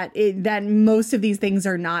 That most of these things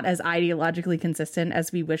are not as ideologically consistent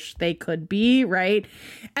as we wish they could be, right?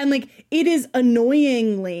 And it is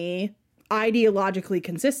annoyingly ideologically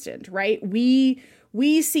consistent, right?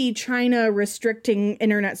 We see China restricting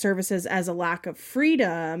internet services as a lack of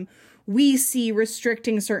freedom. We see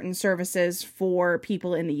restricting certain services for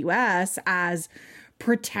people in the U.S. as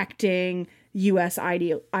protecting U.S.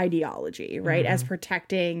 ideology, right? Mm-hmm. As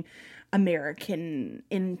protecting American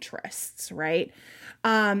interests, right?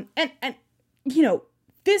 And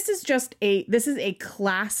this is a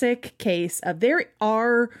classic case of there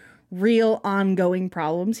are real ongoing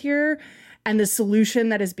problems here. And the solution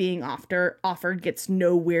that is being offered gets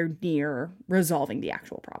nowhere near resolving the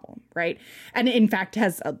actual problem, right? And in fact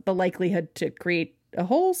has the likelihood to create a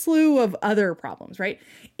whole slew of other problems, right?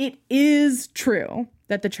 It is true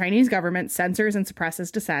that the Chinese government censors and suppresses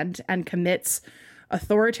dissent and commits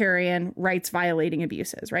authoritarian, rights-violating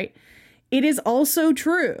abuses, right? It is also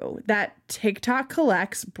true that TikTok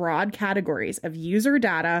collects broad categories of user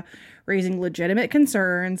data, raising legitimate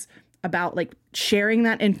concerns about sharing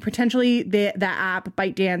that, and potentially the app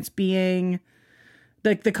ByteDance being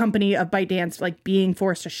the company of ByteDance being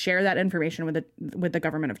forced to share that information with the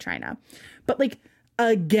government of China. But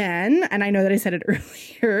again, and I know that I said it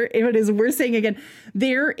earlier, it is worth saying again,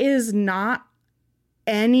 there is not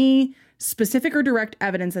any specific or direct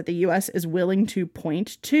evidence that the US is willing to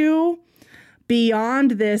point to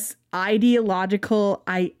beyond this ideological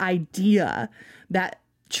idea that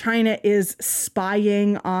China is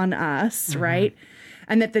spying on us, mm-hmm. right?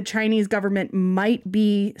 And that the Chinese government might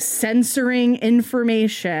be censoring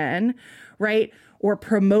information, right? Or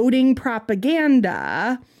promoting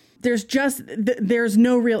propaganda. There's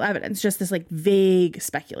no real evidence, just this vague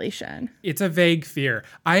speculation. It's a vague fear.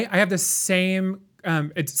 I have the same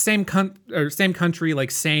same country,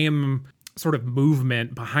 same sort of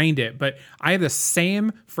movement behind it, but I have the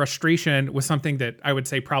same frustration with something that I would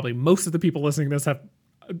say probably most of the people listening to this have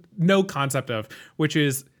no concept of, which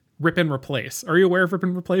is rip and replace. Are you aware of rip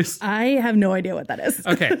and replace? I have no idea what that is.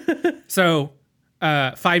 Okay. So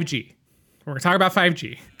 5G. We're going to talk about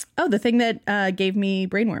 5G. Oh, the thing that gave me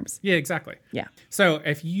brainworms. Yeah, exactly. Yeah. So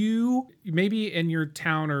if you, maybe in your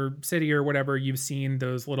town or city or whatever, you've seen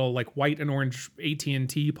those little white and orange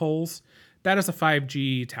AT&T poles that is a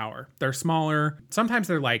 5G tower. They're smaller. Sometimes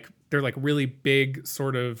they're like really big,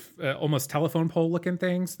 sort of almost telephone pole looking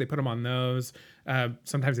things. They put them on those.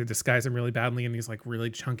 Sometimes they disguise them really badly in these like really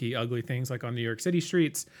chunky, ugly things like on New York City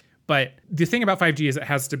streets. But the thing about 5G is it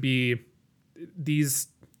has to be, these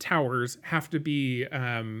towers have to be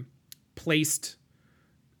placed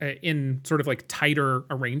in sort of like tighter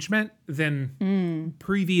arrangement than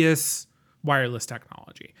previous wireless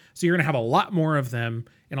technology. So you're going to have a lot more of them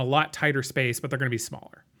in a lot tighter space, but they're going to be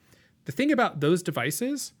smaller. The thing about those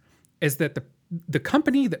devices is that the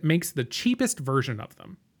company that makes the cheapest version of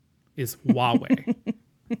them is Huawei,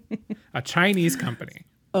 a Chinese company.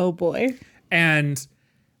 Oh boy. And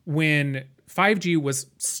when 5G was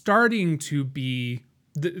starting to be,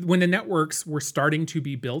 when the networks were starting to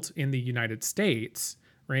be built in the United States,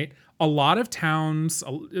 right? A lot of towns,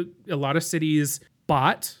 a lot of cities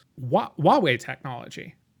bought Huawei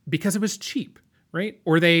technology because it was cheap, right?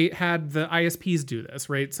 Or they had the ISPs do this,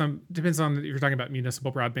 right? Some depends on if you're talking about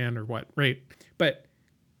municipal broadband or what, right? But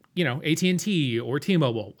you know, AT&T or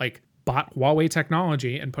T-Mobile like bought Huawei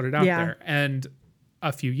technology and put it out there. And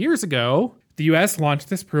a few years ago, the US launched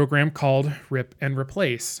this program called Rip and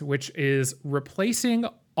Replace, which is replacing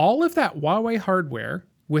all of that Huawei hardware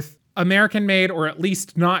with American made, or at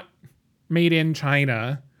least not made in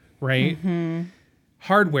China, right?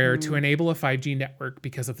 Hardware to enable a 5G network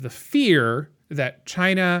because of the fear that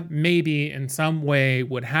China maybe in some way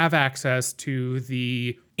would have access to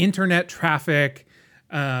the internet traffic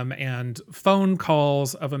and phone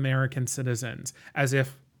calls of American citizens, as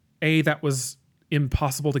if A, that was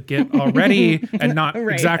impossible to get already and not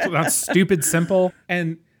exactly, not stupid simple,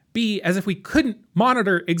 and B, as if we couldn't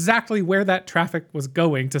monitor exactly where that traffic was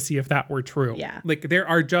going to see if that were true. Yeah. Like there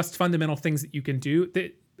are just fundamental things that you can do.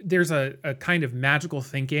 There's a kind of magical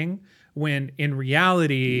thinking when in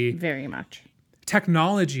reality, very much,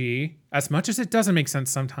 technology, as much as it doesn't make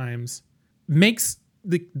sense sometimes,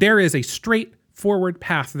 there is a straightforward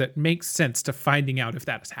path that makes sense to finding out if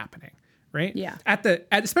that is happening. Right? Yeah.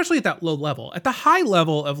 Especially at that low level. At the high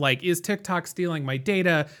level of like, is TikTok stealing my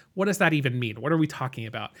data? What does that even mean? What are we talking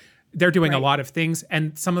about? They're doing a lot of things,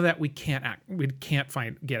 and some of that we can't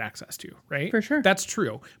get access to, right? For sure. That's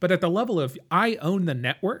true. But at the level of I own the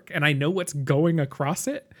network and I know what's going across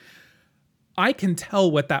it, I can tell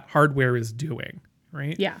what that hardware is doing,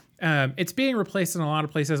 right? Yeah. It's being replaced in a lot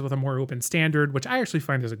of places with a more open standard, which I actually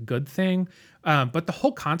find is a good thing. But the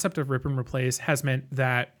whole concept of rip and replace has meant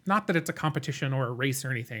that, not that it's a competition or a race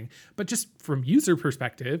or anything, but just from user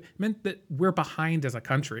perspective, meant that we're behind as a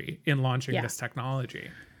country in launching this technology.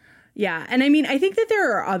 Yeah. And I mean, I think that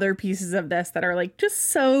there are other pieces of this that are like just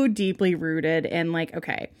so deeply rooted in like,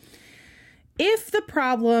 okay, if the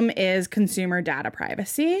problem is consumer data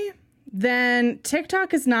privacy, then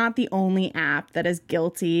TikTok is not the only app that is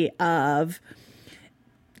guilty of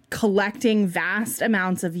collecting vast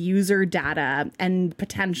amounts of user data and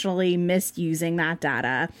potentially misusing that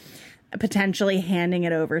data, potentially handing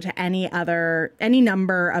it over to any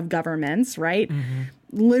number of governments, right? Mm-hmm.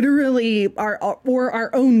 Literally our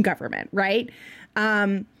own government, right?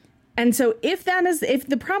 And so if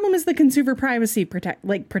the problem is the consumer privacy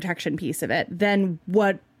protection piece of it, then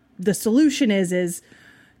what the solution is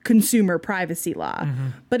consumer privacy law. Mm-hmm.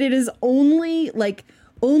 But it is only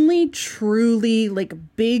truly like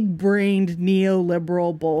big brained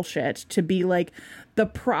neoliberal bullshit to be like, the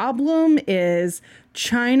problem is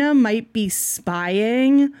China might be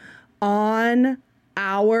spying on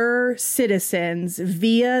our citizens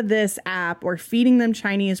via this app or feeding them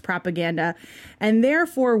Chinese propaganda. And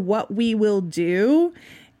therefore what we will do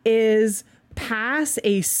is pass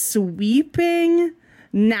a sweeping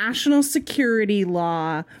national security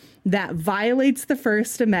law that violates the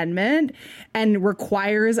First Amendment and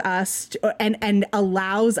requires us to, and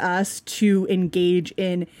allows us to engage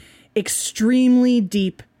in extremely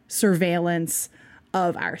deep surveillance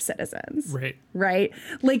of our citizens. Right?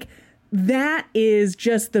 Like, that is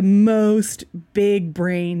just the most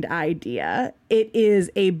big-brained idea. It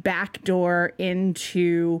is a backdoor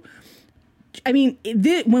into, I mean,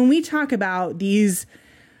 when we talk about these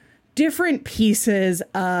different pieces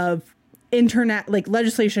of internet, like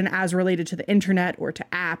legislation as related to the internet or to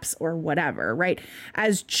apps or whatever, right?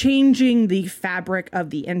 As changing the fabric of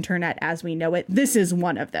the internet as we know it. This is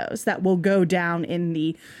one of those that will go down in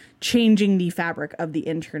the changing the fabric of the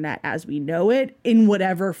internet as we know it in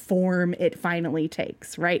whatever form it finally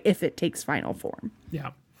takes, right? If it takes final form.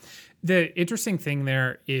 Yeah. The interesting thing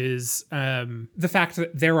there is the fact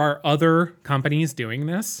that there are other companies doing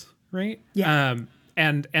this, right? Yeah.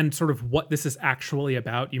 And sort of what this is actually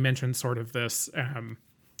about. You mentioned sort of this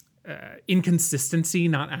inconsistency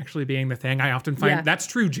not actually being the thing. I often find that's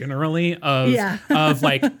true generally of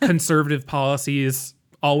like conservative policies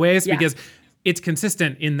always, because it's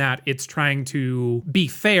consistent in that it's trying to be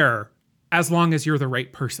fair as long as you're the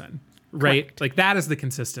right person, right? Correct. Like that is the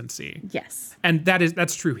consistency. Yes. And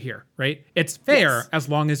that's true here, right? It's fair as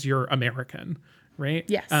long as you're American, right?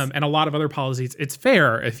 Yes. And a lot of other policies, it's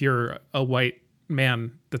fair if you're a white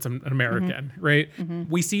man that's an American, right?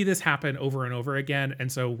 We see this happen over and over again.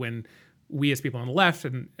 And so when we as people on the left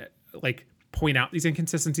and like point out these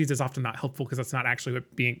inconsistencies, is often not helpful because that's not actually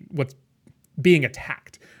what's being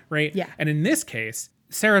attacked, right? Yeah. And in this case,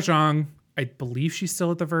 Sarah Zhang, I believe she's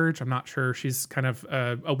still at The Verge. I'm not sure. She's kind of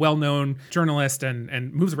a well-known journalist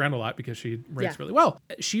and moves around a lot because she writes really well.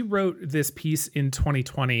 She wrote this piece in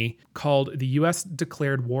 2020 called "The U.S.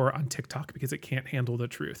 Declared War on TikTok Because It Can't Handle the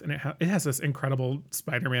Truth." And it has this incredible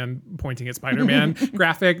Spider-Man pointing at Spider-Man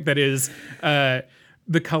graphic that is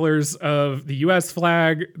the colors of the U.S.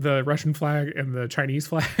 flag, the Russian flag, and the Chinese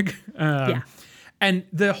flag. And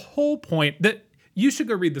the whole point that you should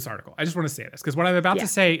go read this article. I just want to say this because what I'm about to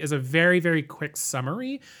say is a very, very quick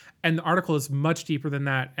summary. And the article is much deeper than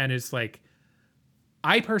that. And is like,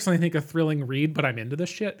 I personally think a thrilling read, but I'm into this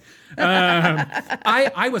shit.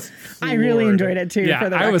 I was floored. I really enjoyed it too. Yeah, for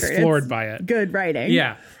the I was record. floored It's by it. Good writing.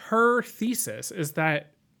 Yeah. Her thesis is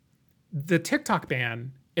that the TikTok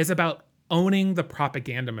ban is about owning the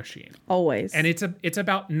propaganda machine. Always. And it's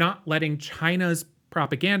about not letting China's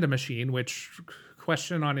propaganda machine, which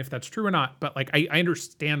question on if that's true or not, but like I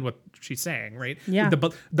understand what she's saying, right? Yeah.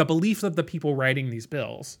 The belief of the people writing these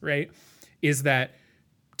bills, right, is that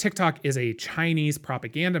TikTok is a Chinese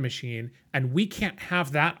propaganda machine and we can't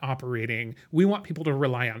have that operating. We want people to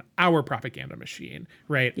rely on our propaganda machine,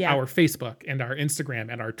 right? Yeah. Our Facebook and our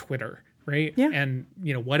Instagram and our Twitter, right? Yeah. And,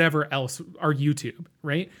 whatever else, our YouTube,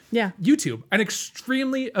 right? Yeah. YouTube, an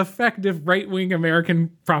extremely effective right-wing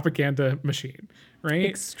American propaganda machine, right?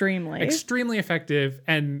 Extremely effective.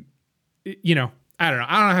 And, I don't know.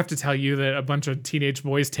 I don't have to tell you that a bunch of teenage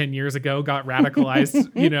boys 10 years ago got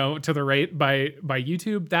radicalized, to the right by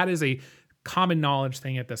YouTube. That is a common knowledge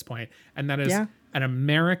thing at this point. And that is an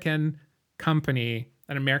American company,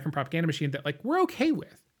 an American propaganda machine that like we're okay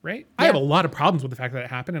with, right? Yeah. I have a lot of problems with the fact that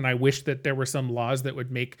it happened. And I wish that there were some laws that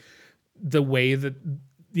would make the way that,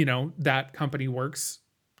 that company works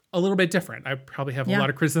a little bit different. I probably have a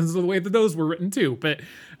lot of criticisms of the way that those were written too, but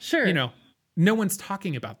sure, no one's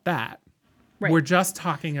talking about that. Right. We're just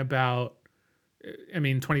talking about,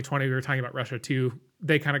 2020, we were talking about Russia too.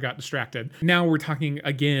 They kind of got distracted. Now we're talking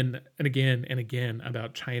again and again and again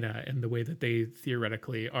about China and the way that they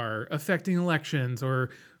theoretically are affecting elections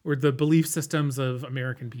or the belief systems of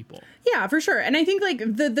American people. Yeah, for sure. And I think like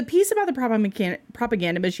the piece about the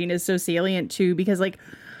propaganda machine is so salient too, because like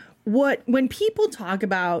when people talk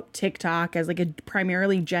about TikTok as like a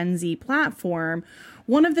primarily Gen Z platform,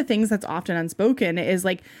 one of the things that's often unspoken is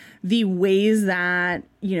like the ways that,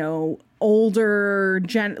 older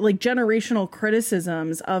generational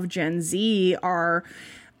criticisms of Gen Z are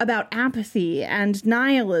about apathy and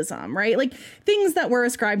nihilism, right? Like things that were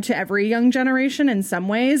ascribed to every young generation in some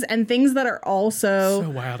ways and things that are also so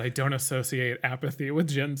wild. I don't associate apathy with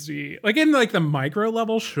Gen Z. Like in like the micro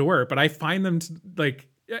level, sure, but I find them to, like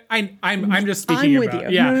I'm just speaking with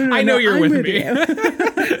about you. Yeah, no, I know you're I'm with me.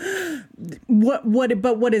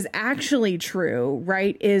 What is actually true,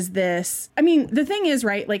 right, is this. I mean, the thing is,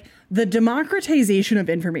 right, like the democratization of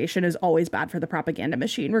information is always bad for the propaganda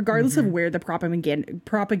machine, regardless of where the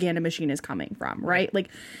propaganda machine is coming from, right? Like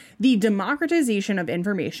the democratization of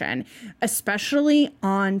information, especially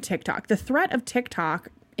on TikTok. The threat of TikTok,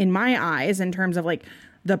 in my eyes, in terms of like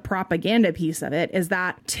the propaganda piece of it, is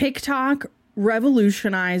that TikTok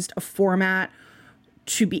revolutionized a format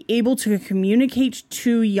to be able to communicate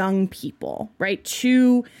to young people, right?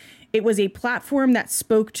 It was a platform that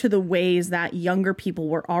spoke to the ways that younger people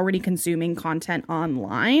were already consuming content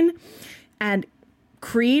online. And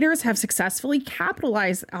creators have successfully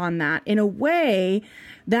capitalized on that in a way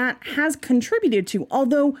that has contributed to,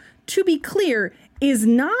 although to be clear, is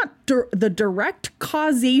not the direct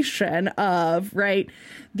causation of, right,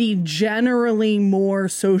 the generally more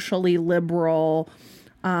socially liberal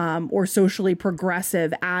or socially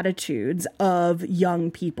progressive attitudes of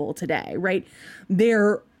young people today, right?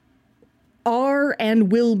 There are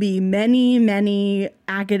and will be many, many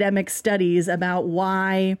academic studies about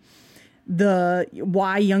why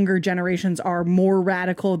younger generations are more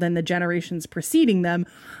radical than the generations preceding them.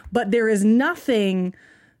 But there is nothing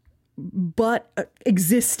but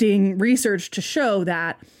existing research to show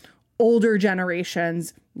that older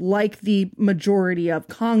generations, like the majority of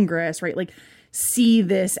Congress, right, like see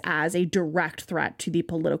this as a direct threat to the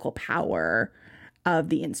political power of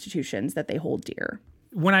the institutions that they hold dear.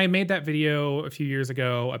 When I made that video a few years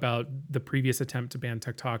ago about the previous attempt to ban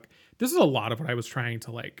TikTok, this is a lot of what I was trying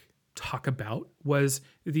to like talk about, was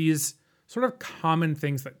these sort of common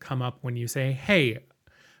things that come up when you say, hey,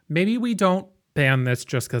 maybe we don't ban this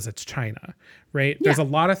just because it's China, right? Yeah. There's a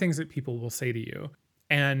lot of things that people will say to you.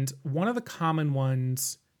 And one of the common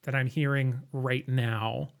ones that I'm hearing right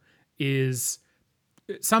now is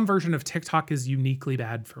some version of TikTok is uniquely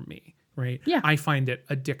bad for me, right? Yeah. I find it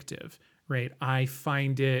addictive, right? I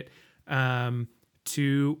find it pick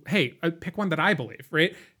one that I believe,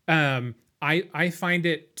 right? I find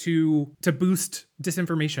it to boost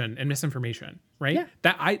disinformation and misinformation, right? Yeah.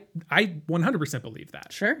 That I 100% believe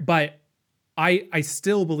that. Sure. But I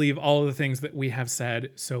still believe all of the things that we have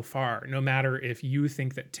said so far, no matter if you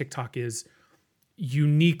think that TikTok is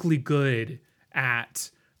uniquely good at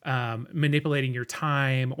manipulating your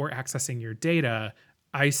time or accessing your data.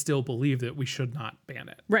 I still believe that we should not ban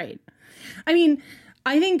it. Right. I mean,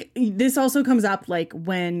 I think this also comes up like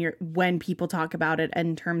when people talk about it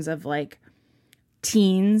in terms of like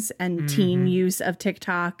teens and teen use of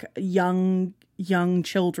TikTok, young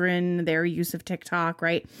children, their use of TikTok,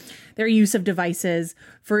 right? Their use of devices.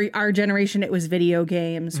 For our generation, it was video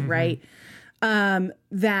games, right? I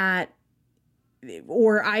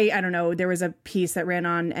don't know, there was a piece that ran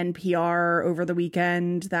on NPR over the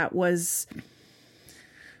weekend that was,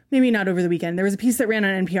 maybe not over the weekend. There was a piece that ran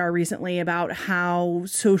on NPR recently about how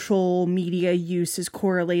social media use is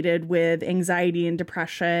correlated with anxiety and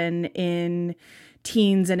depression in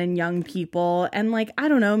teens and in young people. And like, I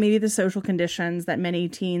don't know, maybe the social conditions that many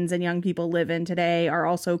teens and young people live in today are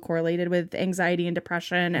also correlated with anxiety and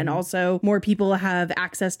depression. And also more people have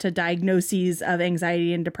access to diagnoses of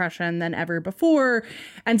anxiety and depression than ever before.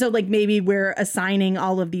 And so like maybe we're assigning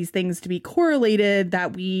all of these things to be correlated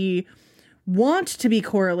that we want to be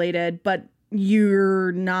correlated, but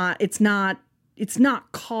it's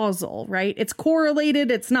not causal, right? It's correlated.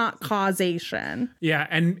 It's not causation. Yeah.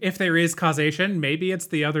 And if there is causation, maybe it's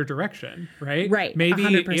the other direction, right? Right. Maybe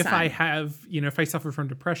 100%. If I have, if I suffer from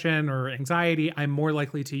depression or anxiety, I'm more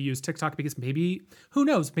likely to use TikTok because maybe, who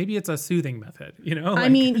knows, maybe it's a soothing method, I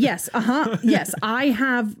mean, yes. Yes. I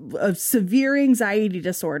have a severe anxiety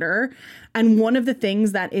disorder. And one of the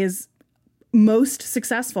things that is most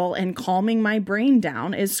successful in calming my brain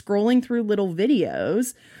down is scrolling through little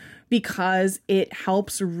videos, because it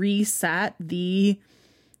helps reset the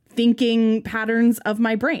thinking patterns of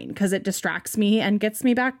my brain, because it distracts me and gets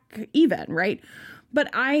me back even, right? But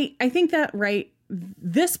I think that, right,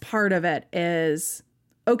 this part of it is,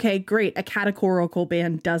 okay, great, a categorical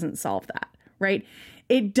ban doesn't solve that, right?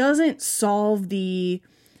 It doesn't solve the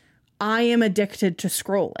I am addicted to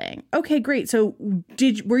scrolling. Okay, great. So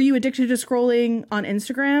were you addicted to scrolling on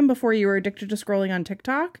Instagram before you were addicted to scrolling on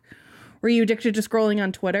TikTok? Were you addicted to scrolling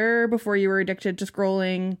on Twitter before you were addicted to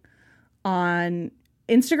scrolling on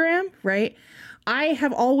Instagram, right? I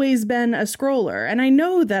have always been a scroller, and I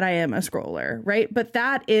know that I am a scroller, right? But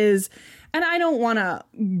that is, and I don't want to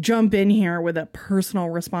jump in here with a personal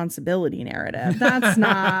responsibility narrative. That's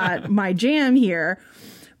not my jam here.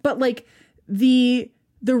 But like the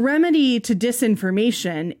remedy to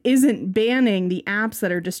disinformation isn't banning the apps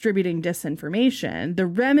that are distributing disinformation. The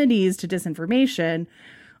remedies to disinformation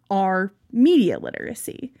are media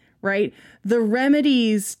literacy, right? The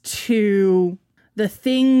remedies to the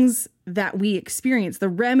things that we experience, the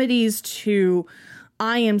remedies to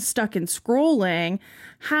I am stuck in scrolling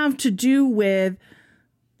have to do with,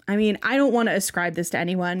 I mean, I don't want to ascribe this to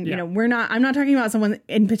anyone, yeah. I'm not talking about someone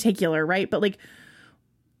in particular, right? But like,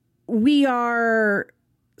 we are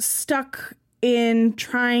stuck in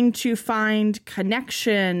trying to find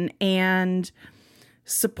connection and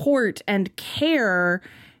support and care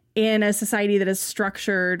in a society that is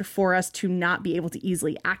structured for us to not be able to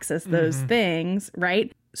easily access those things,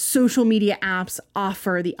 right? Social media apps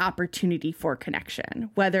offer the opportunity for connection,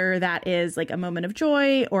 whether that is like a moment of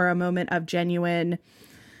joy or a moment of genuine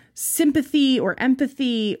sympathy or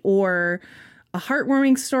empathy, or a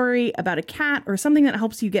heartwarming story about a cat, or something that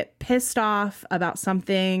helps you get pissed off about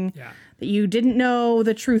something that you didn't know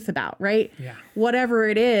the truth about, right? Yeah. Whatever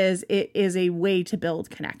it is a way to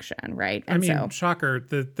build connection, right? And I mean, shocker,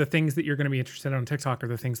 the things that you're going to be interested in on TikTok are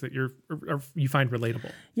the things that you find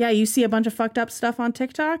relatable. Yeah, you see a bunch of fucked up stuff on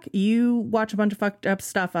TikTok, you watch a bunch of fucked up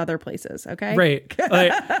stuff other places, okay? Right.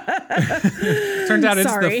 Like, turns out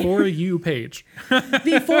it's the For You page.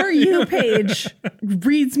 The For You page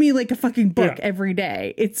reads me like a fucking book every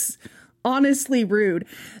day. It's honestly rude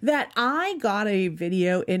that I got a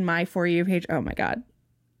video in my For You page. Oh my God.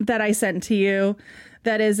 That I sent to you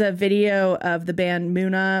That is a video of the band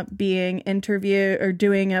Muna being interviewed or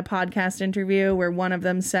doing a podcast interview where one of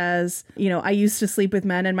them says, you know, I used to sleep with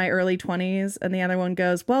men in my early 20s. And the other one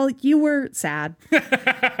goes, well, you were sad.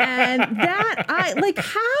 And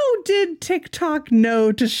how did TikTok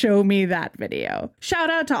know to show me that video? Shout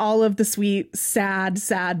out to all of the sweet,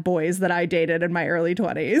 sad boys that I dated in my early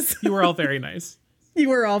 20s. You were all very nice. You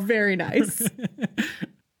were all very nice.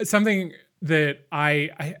 Something that I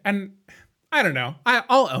don't know.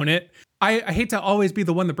 I'll own it. I hate to always be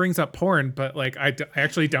the one that brings up porn, but like I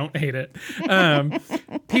actually don't hate it.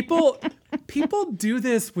 People do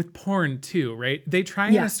this with porn too, right? They try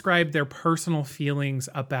and ascribe their personal feelings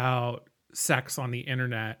about sex on the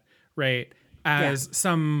internet, right, as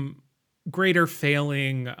some greater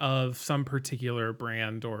failing of some particular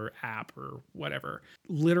brand or app or whatever.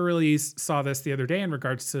 Literally saw this the other day in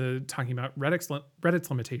regards to talking about Reddit's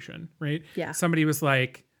limitation, right? Yeah. Somebody was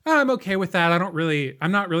like, oh, I'm okay with that. I'm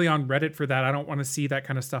not really on Reddit for that. I don't want to see that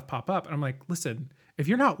kind of stuff pop up. And I'm like, listen, if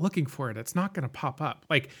you're not looking for it, it's not going to pop up.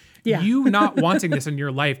 Like you not wanting this in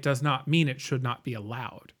your life does not mean it should not be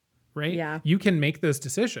allowed, right? Yeah. You can make those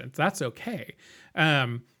decisions. That's okay.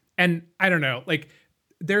 And I don't know, like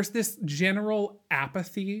there's this general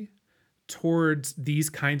apathy towards these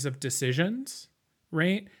kinds of decisions,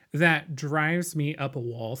 right? That drives me up a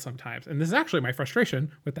wall sometimes. And this is actually my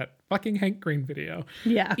frustration with that fucking Hank Green video.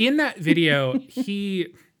 Yeah. In that video,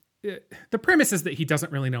 the premise is that he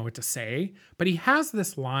doesn't really know what to say, but he has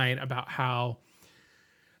this line about how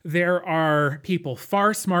there are people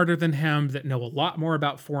far smarter than him that know a lot more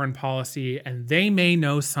about foreign policy, and they may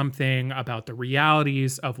know something about the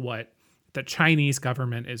realities of what the Chinese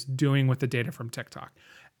government is doing with the data from TikTok.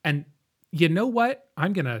 And you know what?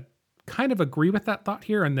 I'm going to kind of agree with that thought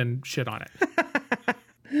here and then shit on it.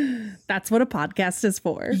 That's what a podcast is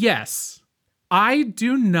for. Yes. I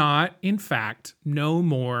do not, in fact, know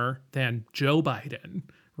more than Joe Biden,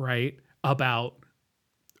 right, about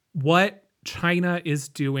what China is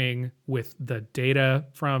doing with the data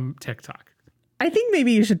from TikTok. I think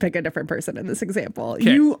maybe you should pick a different person in this example.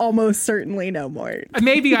 Okay. You almost certainly know more.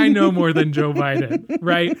 Maybe I know more than Joe Biden,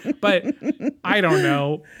 right? But I don't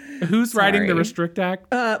know. Who's writing the Restrict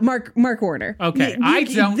Act? Mark Warner. Okay, I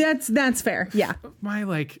don't. That's fair. Yeah.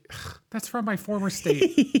 That's from my former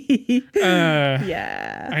state.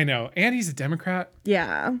 Yeah. I know. And he's a Democrat.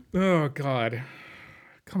 Yeah. Oh, God.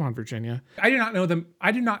 Come on, Virginia. I do not know them.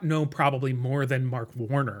 I do not know probably more than Mark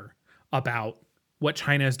Warner about what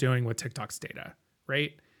China is doing with TikTok's data,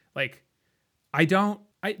 right? Like,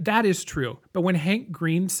 that is true. But when Hank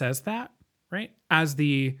Green says that, right, as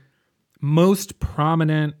the most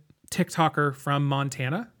prominent TikToker from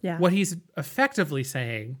Montana, what he's effectively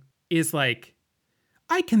saying is like,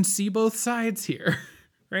 I can see both sides here,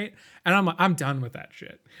 right? And I'm done with that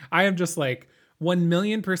shit. I am just like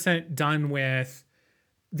 1,000,000% done with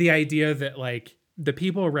the idea that like the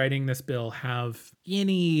people writing this bill have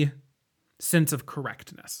any sense of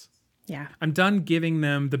correctness. Yeah. I'm done giving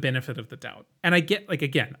them the benefit of the doubt. And I get, like,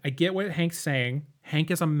 again, I get what Hank's saying. Hank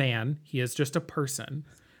is a man. He is just a person,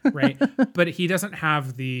 right? But he doesn't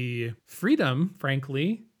have the freedom,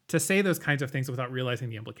 frankly, to say those kinds of things without realizing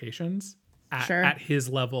the implications at his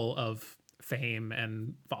level of fame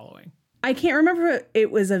and following. I can't remember if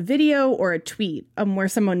it was a video or a tweet where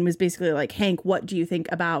someone was basically like, Hank, what do you think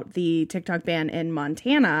about the TikTok ban in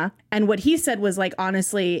Montana? And what he said was like,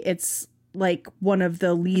 honestly, it's like one of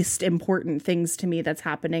the least important things to me that's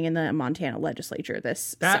happening in the Montana legislature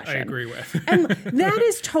this session. I agree with. And that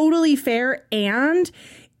is totally fair. And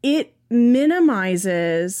it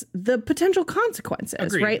minimizes the potential consequences,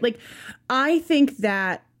 Agreed. Right? Like, I think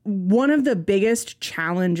that one of the biggest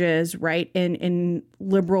challenges, right, in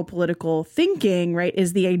liberal political thinking, right,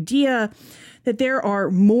 is the idea that there are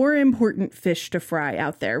more important fish to fry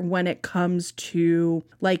out there when it comes to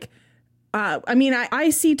like, I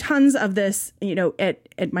see tons of this, you know,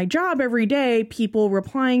 at my job every day, people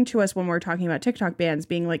replying to us when we're talking about TikTok bans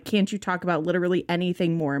being like, can't you talk about literally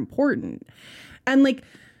anything more important? And like,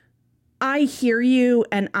 I hear you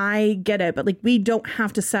and I get it, but like, we don't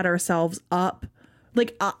have to set ourselves up.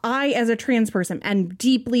 Like, I, as a trans person, am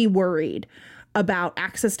deeply worried about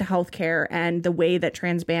access to healthcare and the way that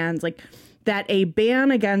trans bans, like that a ban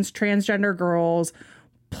against transgender girls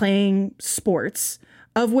playing sports,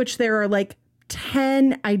 of which there are like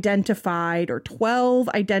 10 identified or 12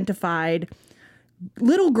 identified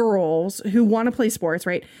little girls who want to play sports,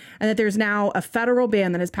 right? And that there's now a federal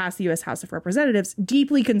ban that has passed the U.S. House of Representatives,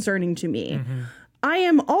 deeply concerning to me. Mm-hmm. I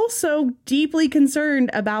am also deeply concerned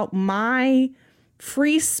about my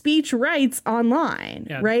free speech rights online,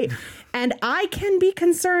 right? And I can be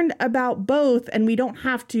concerned about both, and we don't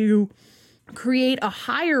have to create a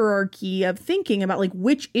hierarchy of thinking about like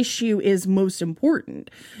which issue is most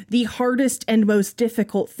important. The hardest and most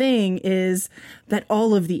difficult thing is that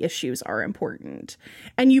all of the issues are important.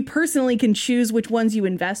 And you personally can choose which ones you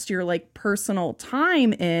invest your like personal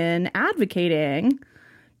time in advocating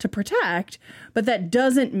to protect, but that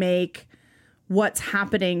doesn't make what's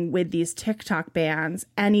happening with these TikTok bans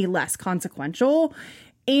any less consequential,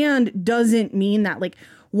 and doesn't mean that like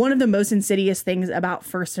one of the most insidious things about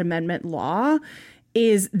First Amendment law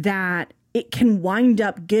is that it can wind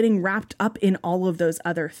up getting wrapped up in all of those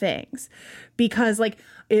other things. Because like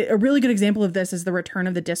a really good example of this is the return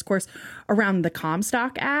of the discourse around the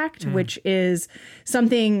Comstock Act, which is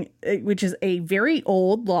something which is a very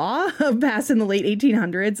old law passed in the late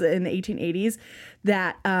 1800s, in the 1880s,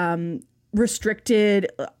 that restricted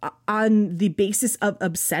on the basis of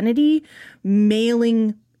obscenity,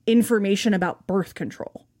 mailing information about birth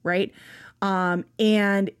control, right?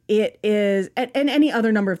 And it is, and any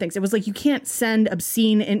other number of things. It was like, you can't send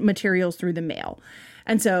obscene materials through the mail.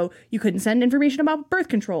 And so you couldn't send information about birth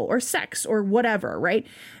control or sex or whatever, right?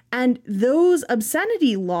 And those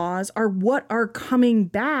obscenity laws are what are coming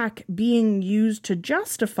back being used to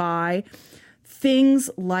justify things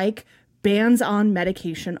like bans on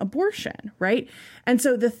medication abortion, right? And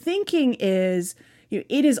so the thinking is,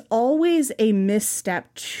 it is always a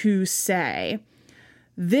misstep to say,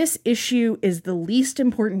 this issue is the least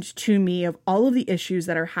important to me of all of the issues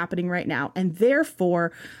that are happening right now. And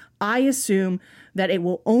therefore, I assume that it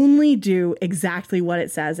will only do exactly what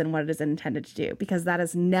it says and what it is intended to do, because that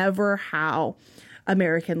is never how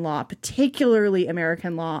American law, particularly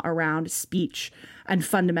American law around speech and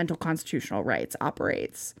fundamental constitutional rights,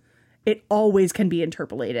 operates. It always can be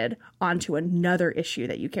interpolated onto another issue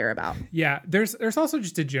that you care about. Yeah, there's also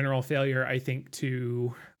just a general failure, I think,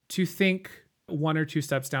 to think one or two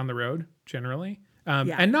steps down the road generally,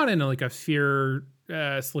 and not in a fear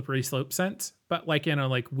slippery slope sense, but like in a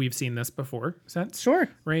like we've seen this before sense. Sure,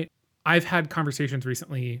 right. I've had conversations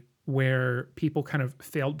recently where people kind of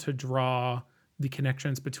failed to draw the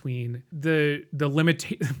connections between the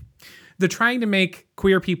trying to make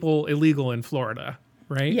queer people illegal in Florida,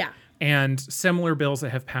 right? Yeah. And similar bills that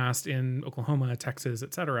have passed in Oklahoma, Texas,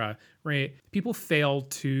 et cetera, right? People fail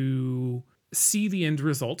to see the end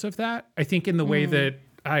result of that, I think, in the way that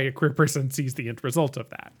a queer person sees the end result of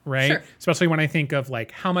that, right? Sure. Especially when I think of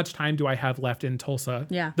like, how much time do I have left in Tulsa?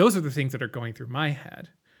 Yeah. Those are the things that are going through my head,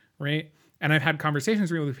 right? And I've had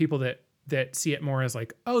conversations really with people that see it more as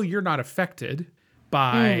like, oh, you're not affected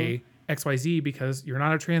by XYZ because you're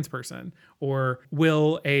not a trans person, or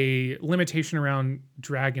will a limitation around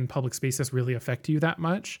drag in public spaces really affect you that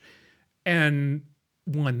much? And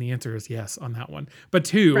one, the answer is yes on that one. But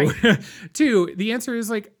two, the answer is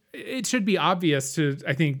like, it should be obvious to,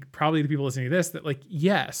 I think, probably the people listening to this that like,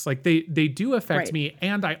 yes, like they do affect me.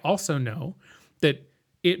 And I also know that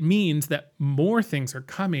it means that more things are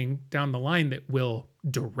coming down the line that will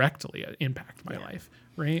directly impact my life.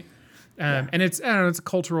 Right. And it's, I don't know, it's a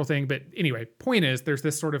cultural thing, but anyway, point is there's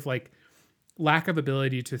this sort of like lack of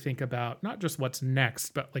ability to think about not just what's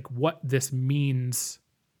next, but like what this means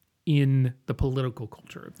in the political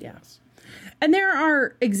culture of the US. And there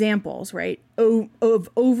are examples, right, of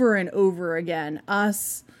over and over again,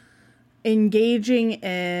 us engaging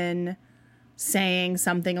in saying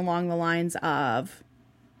something along the lines of,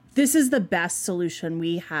 this is the best solution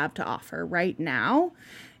we have to offer right now.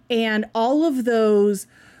 And all of those,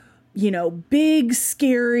 big,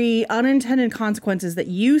 scary, unintended consequences that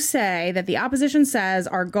you say, that the opposition says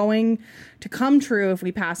are going to come true if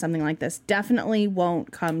we pass something like this, definitely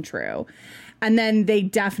won't come true. And then they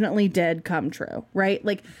definitely did come true, right?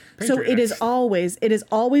 Like, so it is always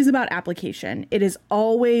about application. It is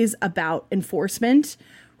always about enforcement.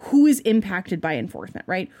 Who is impacted by enforcement,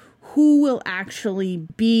 right? Who will actually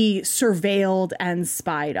be surveilled and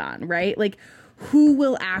spied on, right? Like, who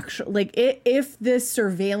will actually, like, if this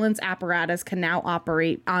surveillance apparatus can now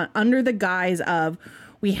operate under the guise of,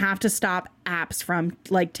 we have to stop apps from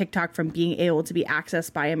like TikTok from being able to be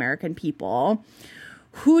accessed by American people,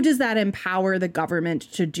 who does that empower the government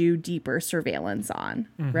to do deeper surveillance on,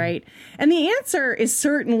 right? And the answer is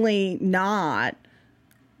certainly not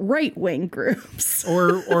right-wing groups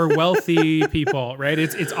or wealthy people, right?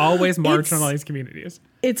 It's always marginalized communities.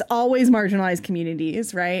 It's always marginalized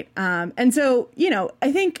communities, right? And so,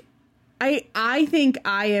 I think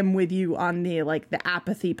I am with you on the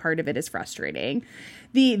apathy part of it is frustrating.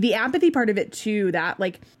 The apathy part of it too, that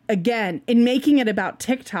like, again, in making it about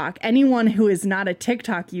TikTok, anyone who is not a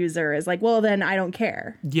TikTok user is like, well, then I don't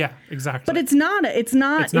care. Yeah, exactly. But it's not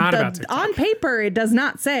about TikTok. On paper, it does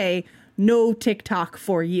not say no TikTok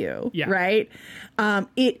for you. Yeah. Right.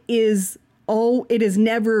 It is it is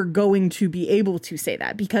never going to be able to say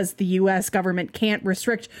that because the US government can't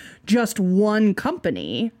restrict just one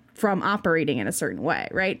company from operating in a certain way,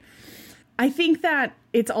 right? I think that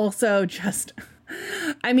it's also just,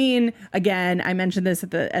 I mean, again, I mentioned this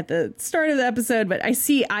at the start of the episode, but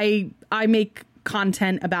I make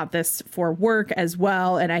content about this for work as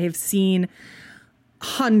well, and I have seen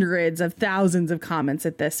hundreds of thousands of comments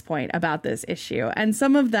at this point about this issue, and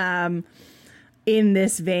some of them in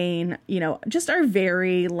this vein, you know, just are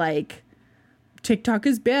very like, TikTok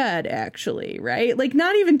is bad, actually, right? Like,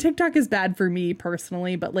 not even TikTok is bad for me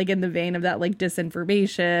personally, but like in the vein of that, like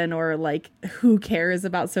disinformation or like, who cares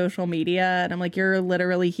about social media? And I'm like, you're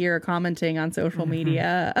literally here commenting on social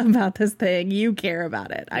media about this thing. You care about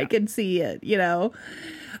it. Yeah. I can see it, you know?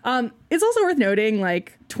 It's also worth noting,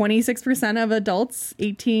 like 26% of adults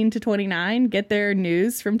 18 to 29 get their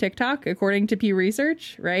news from TikTok, according to Pew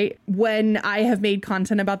Research, right? When I have made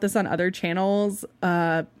content about this on other channels,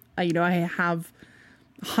 you know, I have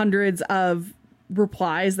hundreds of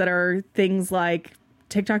replies that are things like,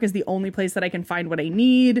 TikTok is the only place that I can find what I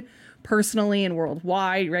need personally and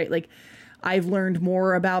worldwide, right? Like, I've learned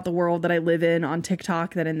more about the world that I live in on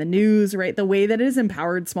TikTok than in the news, right? The way that it has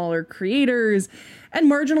empowered smaller creators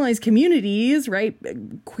and marginalized communities, right?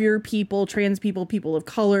 Queer people, trans people, people of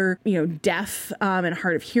color, you know, deaf and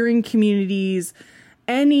hard of hearing communities,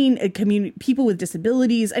 any community, people with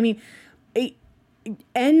disabilities. I mean,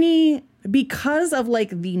 because of like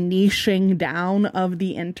the niching down of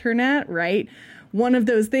the internet, right? One of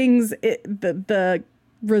those things, the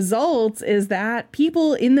results is that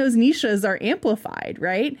people in those niches are amplified,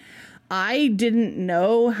 right? I didn't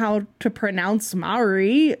know how to pronounce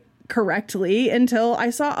Maori correctly until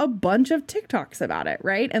I saw a bunch of TikToks about it,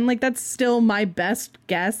 right? And like, that's still my best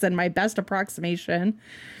guess and my best approximation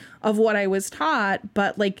of what I was taught.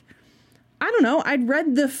 But like, I don't know, I'd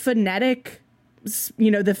read the phonetic, you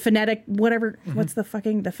know, the phonetic, whatever, what's the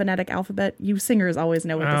phonetic alphabet? You singers always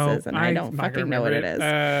know what this is, and I don't fucking know what it is.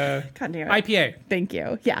 God damn it. IPA. Thank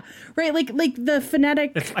you. Yeah. Right. Like the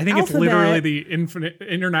phonetic I think alphabet, it's literally the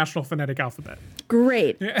International Phonetic Alphabet.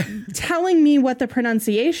 Great. Telling me what the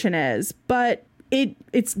pronunciation is, but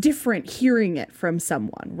it's different hearing it from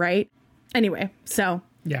someone, right? Anyway, so.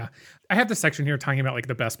 Yeah. I have this section here talking about like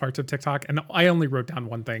the best parts of TikTok, and I only wrote down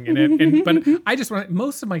one thing in it, but I just want,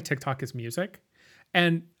 most of my TikTok is music.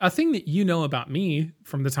 And a thing that you know about me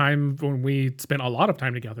from the time when we spent a lot of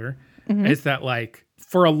time together is that, like,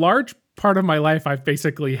 for a large part of my life, I've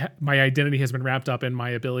basically, my identity has been wrapped up in my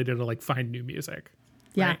ability to like find new music.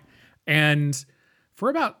 Yeah. Right? And for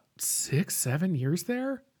about 6-7 years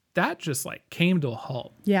there, that just like came to a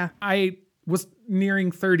halt. Yeah. I was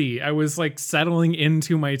nearing 30. I was like settling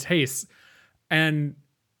into my tastes. And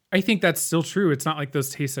I think that's still true. It's not like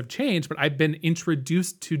those tastes have changed, but I've been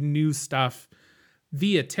introduced to new stuff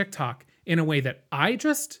via TikTok in a way that I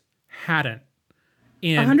just hadn't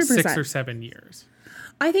in 100%. 6 or 7 years.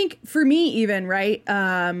 I think for me, even, right,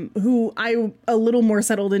 who I a little more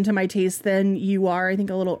settled into my taste than you are, I think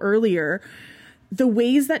a little earlier, the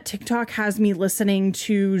ways that TikTok has me listening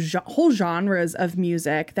to whole genres of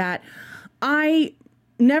music that I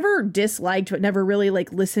never disliked, but never really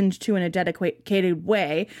like listened to in a dedicated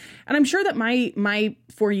way. And I'm sure that my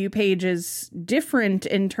For You page is different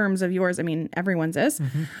in terms of yours. I mean, everyone's is.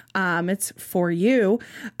 It's For You.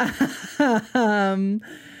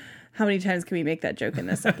 How many times can we make that joke in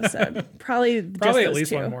this episode? Probably at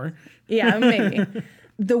least 2. One more. Yeah, maybe.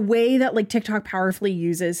 The way that like TikTok powerfully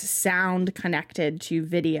uses sound connected to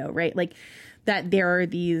video, right? Like that there are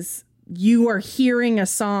these, you are hearing a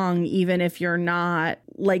song even if you're not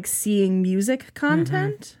like seeing music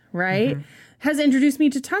content, right? Has introduced me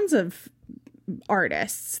to tons of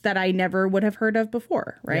artists that I never would have heard of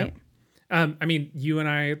before, right? Yeah. I mean, you and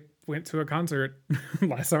I went to a concert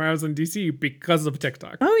last time I was in DC because of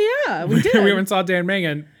TikTok. Oh yeah, we did. We went and saw Dan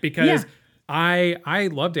Mangan because I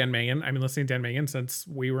love Dan Mangan. I've been listening to Dan Mangan since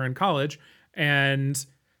we were in college and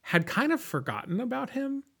had kind of forgotten about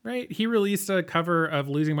him. Right. He released a cover of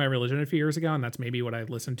Losing My Religion a few years ago, and that's maybe what I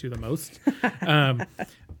listened to the most.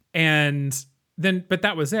 And then, but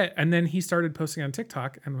that was it. And then he started posting on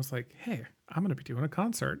TikTok and was like, hey, I'm going to be doing a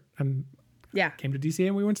concert. And came to DC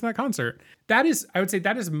and we went to that concert. That is, I would say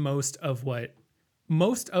that is most of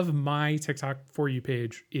my TikTok For You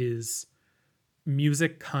page is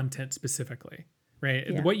music content specifically. Right.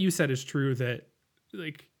 Yeah. What you said is true, that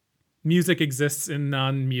like, music exists in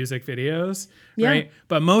non-music videos, right?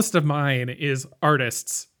 But most of mine is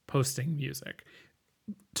artists posting music.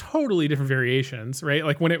 Totally different variations, right?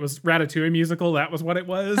 Like when it was Ratatouille musical, that was what it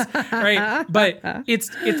was, right? But it's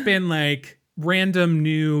been like random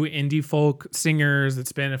new indie folk singers.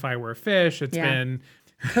 It's been If I Were a Fish. It's been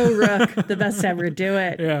Ko-Rook, the best to ever do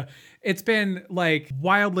it. Yeah. It's been like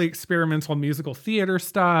wildly experimental musical theater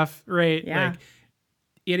stuff, right? Yeah. Like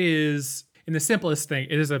it is, in the simplest thing,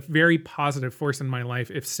 it is a very positive force in my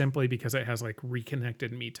life, if simply because it has like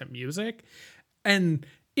reconnected me to music. And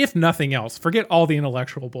if nothing else, forget all the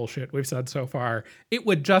intellectual bullshit we've said so far, it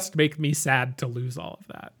would just make me sad to lose all of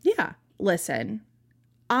that. Yeah. Listen,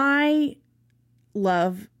 I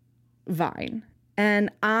love Vine and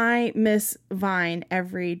I miss Vine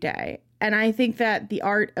every day. And I think that the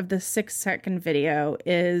art of the 6-second video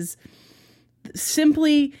is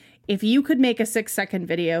simply, if you could make a 6-second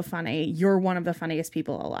video funny, you're one of the funniest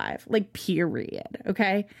people alive. Like, period.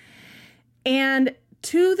 Okay. And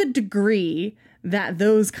to the degree that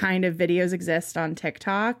those kind of videos exist on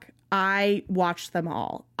TikTok, I watch them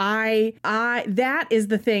all. That is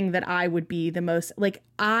the thing that I would be the most, like,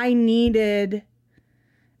 I needed.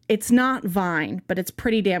 It's not Vine, but it's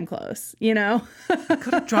pretty damn close, you know? I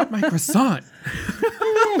could have dropped my croissant.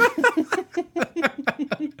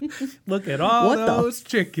 Look at all What those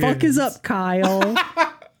chickens. Fuck is up, Kyle?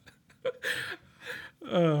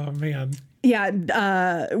 Oh, man.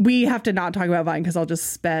 Yeah, we have to not talk about Vine because I'll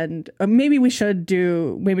just spend. Maybe we should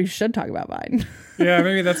talk about Vine. Yeah,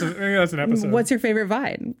 maybe that's an episode. What's your favorite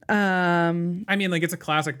Vine? I mean, like, it's a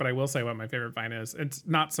classic, but I will say what my favorite Vine is. It's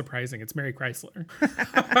not surprising. It's Mary Chrysler.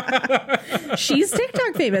 She's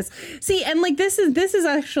TikTok famous. See, and like this is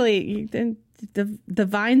actually the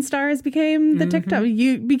Vine stars became the TikTok.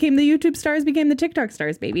 You became the YouTube stars, became the TikTok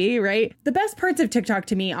stars, baby. Right. The best parts of TikTok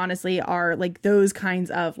to me, honestly, are like those kinds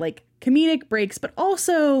of like comedic breaks, but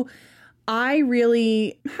also I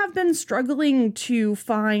really have been struggling to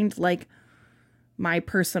find like my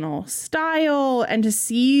personal style and to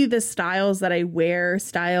see the styles that I wear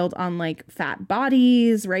styled on like fat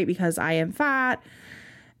bodies, right? Because I am fat.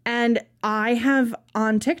 And I have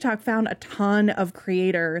on TikTok found a ton of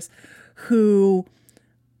creators who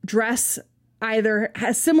dress either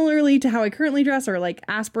similarly to how I currently dress or like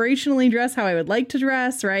aspirationally dress how I would like to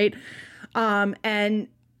dress, right?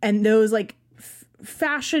 And those like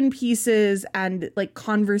fashion pieces and like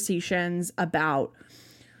conversations about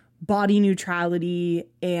body neutrality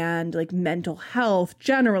and like mental health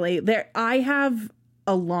generally. I have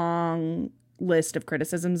a long list of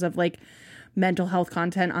criticisms of like mental health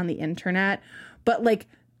content on the internet, but like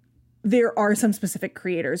there are some specific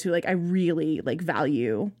creators who like I really like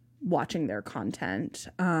value watching their content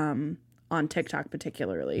on TikTok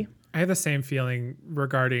particularly. I have the same feeling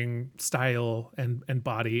regarding style and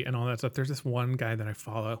body and all that stuff. There's this one guy that I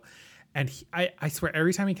follow, and I swear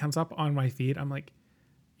every time he comes up on my feed, I'm like,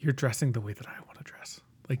 you're dressing the way that I want to dress.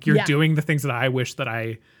 Like you're doing the things that I wish that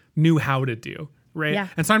I knew how to do. Right. Yeah.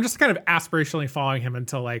 And so I'm just kind of aspirationally following him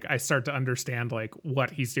until like I start to understand like what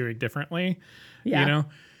he's doing differently, you know?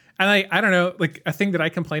 And I don't know, like a thing that I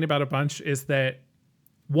complain about a bunch is that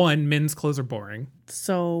one, men's clothes are boring.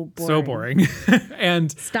 So boring. So boring.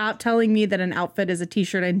 And stop telling me that an outfit is a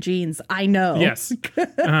t-shirt and jeans. I know. Yes.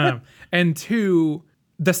 And two,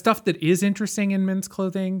 the stuff that is interesting in men's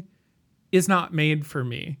clothing is not made for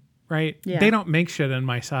me, right? Yeah. They don't make shit in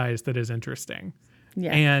my size that is interesting.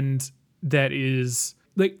 Yeah. And that is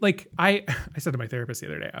like I said to my therapist the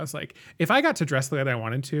other day, I was like, if I got to dress the way that I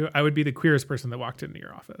wanted to, I would be the queerest person that walked into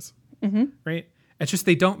your office. Mm-hmm. Right? It's just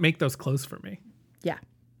they don't make those clothes for me. Yeah.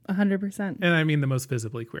 100%. And I mean the most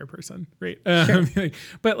visibly queer person, right? Sure.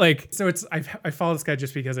 But like, so it's I follow this guy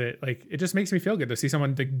just because it just makes me feel good to see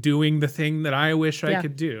someone like doing the thing that I wish I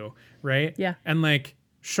could do, right? Yeah. And like,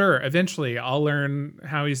 sure, eventually I'll learn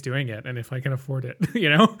how he's doing it, and if I can afford it, you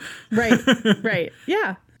know? Right.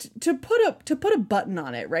 Yeah. To put a button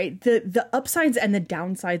on it, right? The upsides and the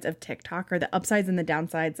downsides of TikTok are the upsides and the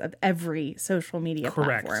downsides of every social media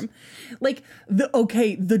platform. Like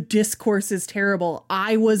the discourse is terrible.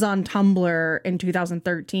 I was on Tumblr in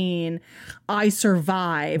 2013. I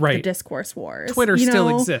survived the discourse wars. Twitter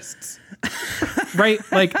still exists. Right?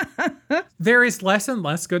 Like there is less and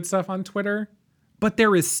less good stuff on Twitter, but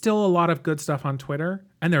there is still a lot of good stuff on Twitter,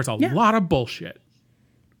 and there's a lot of bullshit.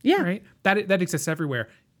 Yeah. Right? That exists everywhere.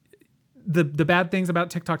 The bad things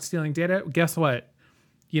about TikTok stealing data, guess what?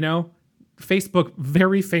 You know, Facebook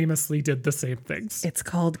very famously did the same things. It's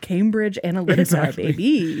called Cambridge Analytica,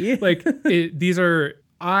 baby. Like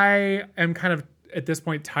I am kind of at this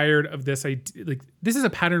point tired of this idea. Like this is a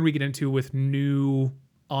pattern we get into with new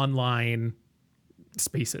online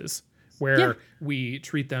spaces where we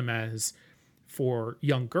treat them as for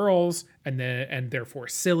young girls and therefore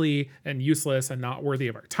silly and useless and not worthy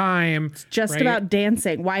of our time. It's just about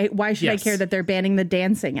dancing. Why should I care that they're banning the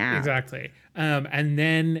dancing app? Exactly. And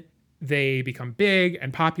then they become big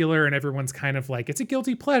and popular, and everyone's kind of like, it's a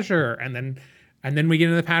guilty pleasure. And then we get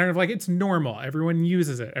into the pattern of like, it's normal. Everyone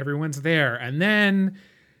uses it. Everyone's there. And then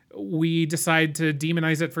we decide to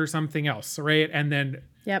demonize it for something else, right? And then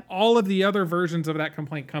all of the other versions of that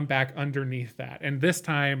complaint come back underneath that. And this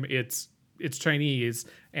time it's Chinese.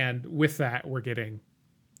 And with that, we're getting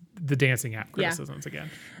the dancing app criticisms again.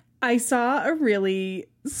 I saw a really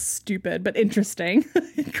stupid but interesting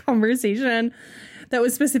conversation that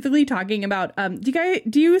was specifically talking about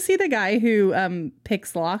do you see the guy who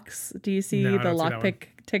picks locks? Do you see the lockpick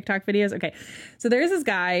TikTok videos? Okay. So there's this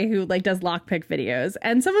guy who like does lockpick videos,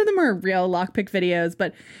 and some of them are real lockpick videos,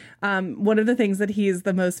 but one of the things that he's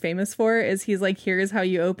the most famous for is he's like, here's how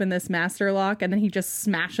you open this master lock, and then he just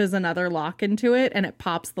smashes another lock into it and it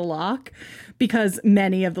pops the lock, because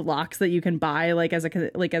many of the locks that you can buy like as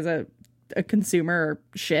a consumer are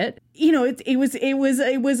shit. You know, it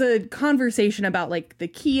was a conversation about like the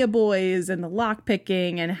Kia Boys and the lock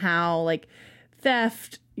picking and how like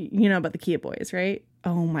theft, you know, about the Kia Boys, right?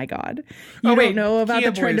 Oh my God. You don't know about Kia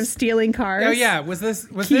the trend of stealing cars? Oh yeah. Was this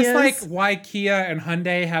like why Kia and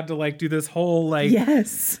Hyundai had to like do this whole like,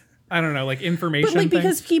 yes, I don't know, like information but like thing?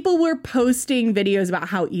 Because people were posting videos about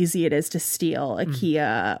how easy it is to steal a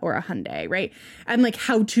Kia or a Hyundai, right? And like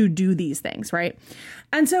how to do these things, right?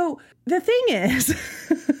 And so the thing is,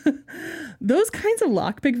 those kinds of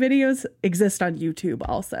lockpick videos exist on YouTube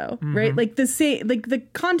also, right? Like the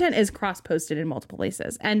content is cross-posted in multiple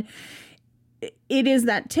places. And it is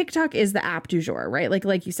that TikTok is the app du jour, right?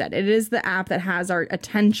 Like you said, it is the app that has our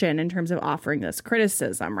attention in terms of offering this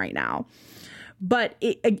criticism right now. But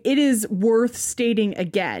it is worth stating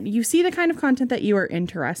again, you see the kind of content that you are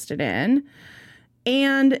interested in,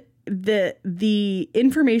 and the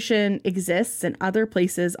information exists in other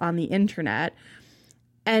places on the internet,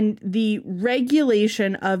 and the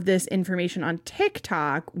regulation of this information on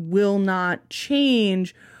TikTok will not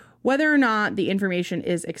change whether or not the information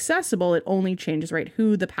is accessible. It only changes, right,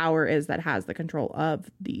 who the power is that has the control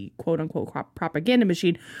of the quote unquote propaganda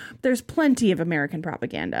machine. There's plenty of American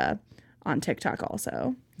propaganda on TikTok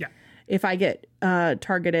also. Yeah. If I get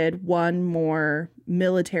targeted one more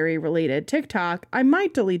military related TikTok, I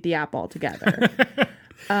might delete the app altogether.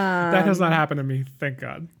 That has not happened to me, thank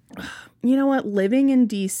God. You know what? Living in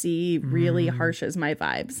DC really harshes my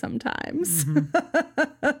vibe sometimes.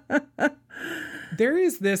 There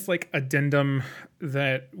is this like addendum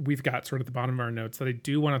that we've got sort of at the bottom of our notes that I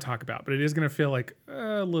do want to talk about, but it is going to feel like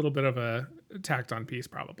a little bit of a tacked on piece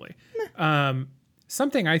probably.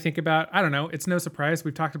 Something I think about, I don't know, it's no surprise,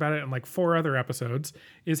 we've talked about it in like 4 other episodes,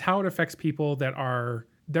 is how it affects people that are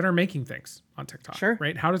making things on TikTok, sure,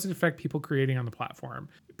 right? How does it affect people creating on the platform?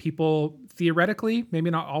 People theoretically, maybe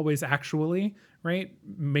not always actually, right,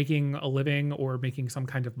 making a living or making some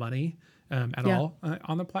kind of money at all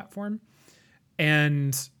on the platform.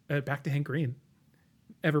 And back to Hank Green,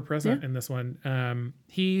 ever present in this one.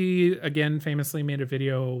 He, again, famously made a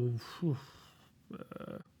video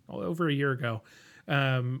over a year ago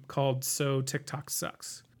called So TikTok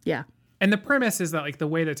Sucks. Yeah. And the premise is that like the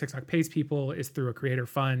way that TikTok pays people is through a creator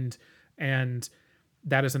fund, and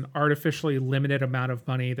that is an artificially limited amount of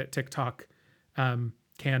money that TikTok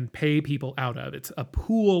can pay people out of. It's a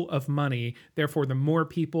pool of money. Therefore, the more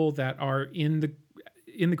people that are in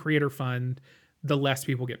the creator fund, the less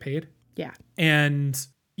people get paid. Yeah. And,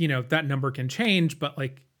 you know, that number can change, but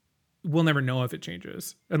like we'll never know if it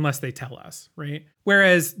changes unless they tell us, right?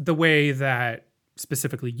 Whereas the way that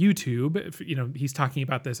specifically YouTube, if, you know, he's talking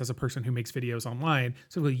about this as a person who makes videos online.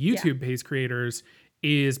 So YouTube pays creators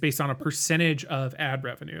is based on a percentage of ad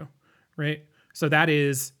revenue, right? So that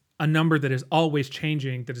is a number that is always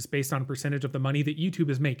changing, that is based on a percentage of the money that YouTube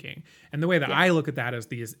is making. And the way that I look at that is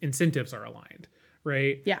these incentives are aligned,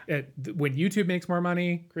 right? Yeah. When YouTube makes more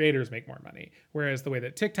money, creators make more money. Whereas the way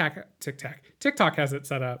that TikTok has it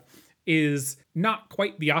set up is not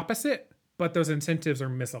quite the opposite, but those incentives are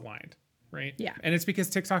misaligned, right? Yeah. And it's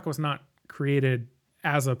because TikTok was not created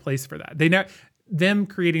as a place for that. Them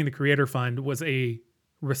creating the creator fund was a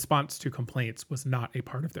response to complaints, was not a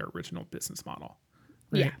part of their original business model.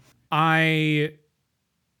 Right? Yeah. I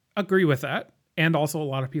agree with that. And also a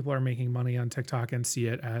lot of people are making money on TikTok and see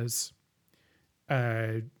it as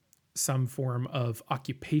some form of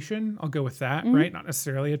occupation. I'll go with that, right? Not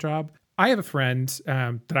necessarily a job. I have a friend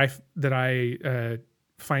that I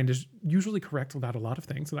find is usually correct about a lot of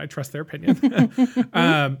things, and I trust their opinion,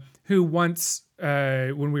 who once,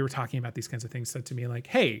 when we were talking about these kinds of things, said to me like,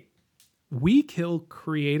 hey, we kill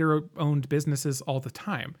creator-owned businesses all the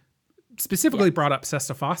time. Specifically brought up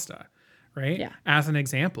Sesta Fosta, right? Yeah. As an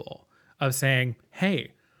example of saying,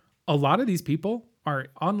 hey, a lot of these people are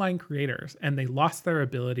online creators and they lost their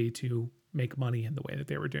ability to make money in the way that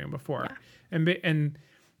they were doing before.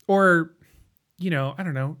 Or, you know, I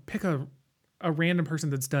don't know, pick a random person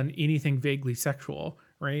that's done anything vaguely sexual,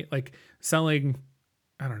 right? Like selling,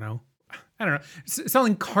 I don't know,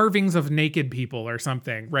 selling carvings of naked people or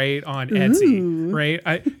something, right? On Etsy, right?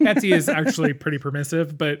 Etsy is actually pretty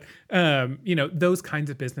permissive, but, you know, those kinds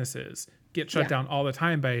of businesses get shut down all the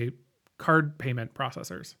time by card payment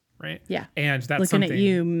processors, right? Yeah. And that's looking something, at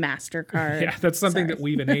you, MasterCard. Yeah, that's something that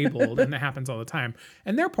we've enabled and that happens all the time.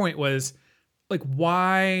 And their point was, like,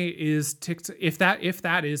 why is TikTok, if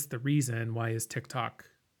that is the reason, why is TikTok,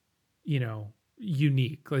 you know,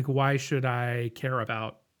 unique? Like, why should I care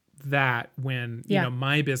about that when, you know,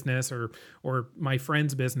 my business or my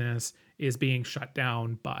friend's business is being shut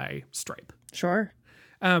down by Stripe? Sure.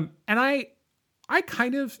 And I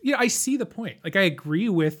kind of, you know, I see the point. Like, I agree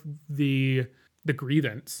with the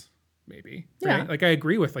grievance, maybe. Right? Like, I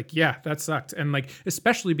agree with, like, yeah, that sucked. And, like,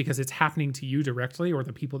 especially because it's happening to you directly or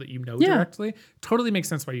the people that you know directly, totally makes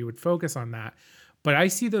sense why you would focus on that. But I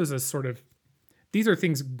see those as sort of, these are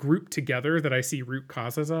things grouped together that I see root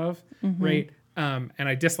causes of, right? And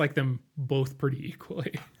I dislike them both pretty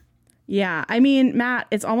equally. Yeah. I mean, Matt,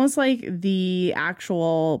 it's almost like the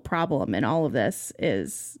actual problem in all of this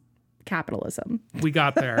is capitalism. We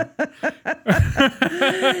got there.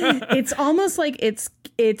 It's almost like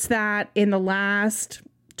it's that in the last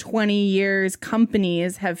 20 years,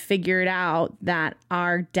 companies have figured out that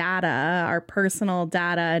our data, our personal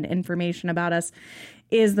data and information about us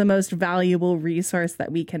is the most valuable resource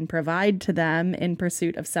that we can provide to them in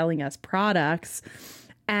pursuit of selling us products.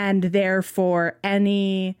 And therefore,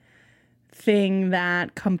 anything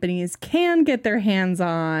that companies can get their hands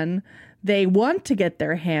on, they want to get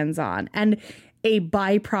their hands on. And a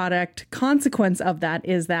byproduct consequence of that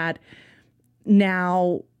is that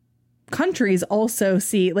now countries also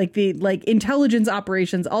see, like intelligence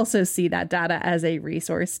operations also see that data as a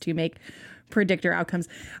resource to make predictor outcomes.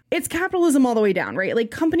 It's capitalism all the way down, right?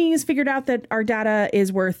 Like, companies figured out that our data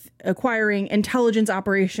is worth acquiring. Intelligence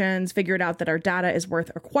operations figured out that our data is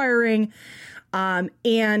worth acquiring.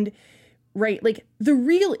 And right, like, the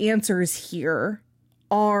real answers here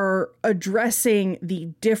are addressing the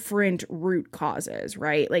different root causes,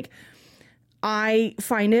 right? Like, I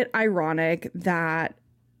find it ironic that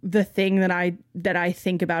the thing that I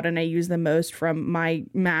think about and I use the most from my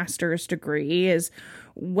master's degree is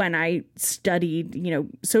when I studied, you know,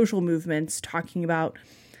 social movements, talking about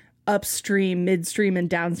upstream, midstream, and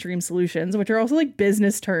downstream solutions, which are also like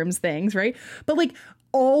business terms things, right? But like,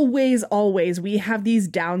 always, we have these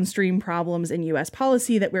downstream problems in US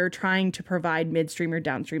policy that we're trying to provide midstream or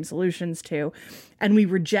downstream solutions to. And we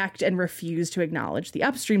reject and refuse to acknowledge the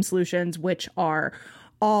upstream solutions, which are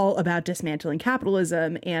all about dismantling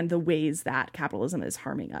capitalism and the ways that capitalism is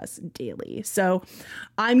harming us daily. So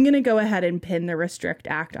I'm going to go ahead and pin the Restrict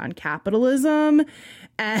Act on capitalism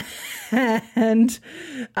and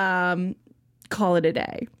call it a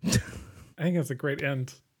day. I think that's a great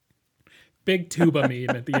end. Big tuba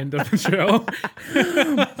meme at the end of the show.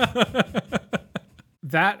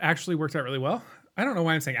 That actually worked out really well. I don't know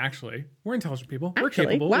why I'm saying actually. We're intelligent people. We're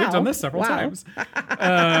capable. Wow. We've done this several times. But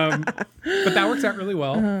that worked out really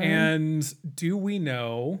well. And do we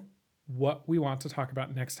know what we want to talk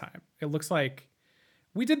about next time? It looks like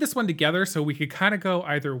we did this one together, so we could kind of go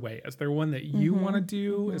either way. Is there one that you want to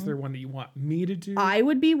do? Is there one that you want me to do? I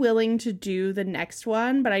would be willing to do the next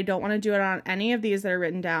one, but I don't want to do it on any of these that are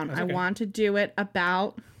written down. That's I okay. want to do it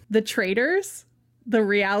about The Traitors, the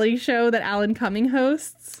reality show that Alan Cumming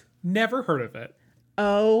hosts. Never heard of it.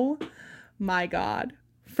 Oh my God.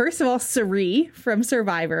 First of all, Sari from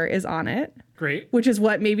Survivor is on it. Great. Which is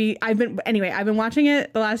what maybe I've been watching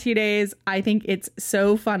it the last few days. I think it's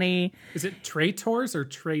so funny. Is it traitors or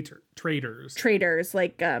traitors? Traitors,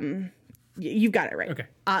 like, you've got it right. Okay.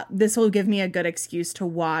 This will give me a good excuse to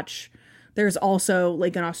watch. There's also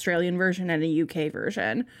like an Australian version and a UK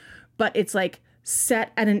version, but it's like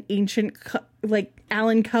set at an ancient, like,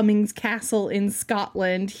 Alan Cummings castle in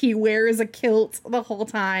Scotland. He wears a kilt the whole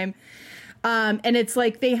time. And it's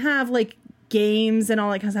like they have like games and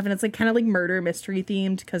all that kind of stuff, and it's like kind of like murder mystery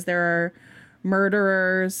themed because there are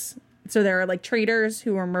murderers. So there are like traitors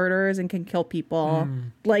who are murderers and can kill people.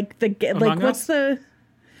 Like Among what's Us?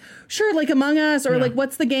 the like Among Us, or like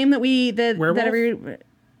what's the game that Werewolf?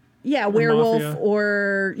 Werewolf Mafia.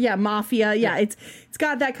 or Mafia. Yeah, it's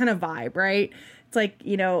got that kind of vibe, right? It's like,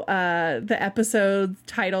 you know, the episode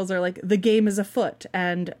titles are like The Game is Afoot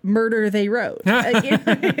and Murder They Wrote.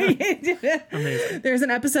 Amazing. There's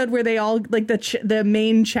an episode where they all like the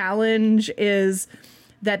main challenge is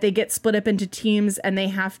that they get split up into teams and they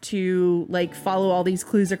have to like follow all these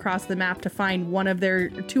clues across the map to find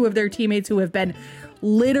two of their teammates who have been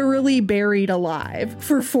literally buried alive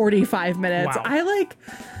for 45 minutes. Wow.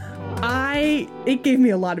 It gave me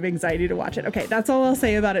a lot of anxiety to watch it. Okay, that's all I'll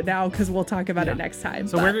say about it now because we'll talk about it next time.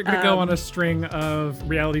 So we're going to go on a string of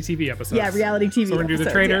reality TV episodes. Yeah, reality TV So we're going to do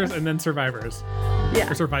the Traitors and then Survivors. Yeah.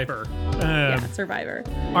 Or Survivor. Survivor.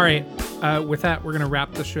 All right. With that, we're going to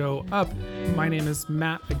wrap the show up. My name is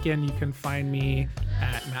Matt. Again, you can find me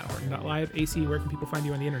at matthorton.live. AC, where can people find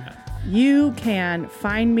you on the internet? You can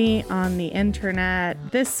find me on the internet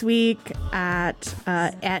this week at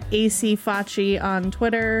AC Facci on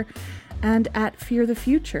Twitter and at Fear the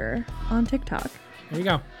Future on TikTok. There you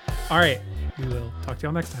go. All right. We will talk to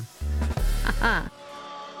y'all next time.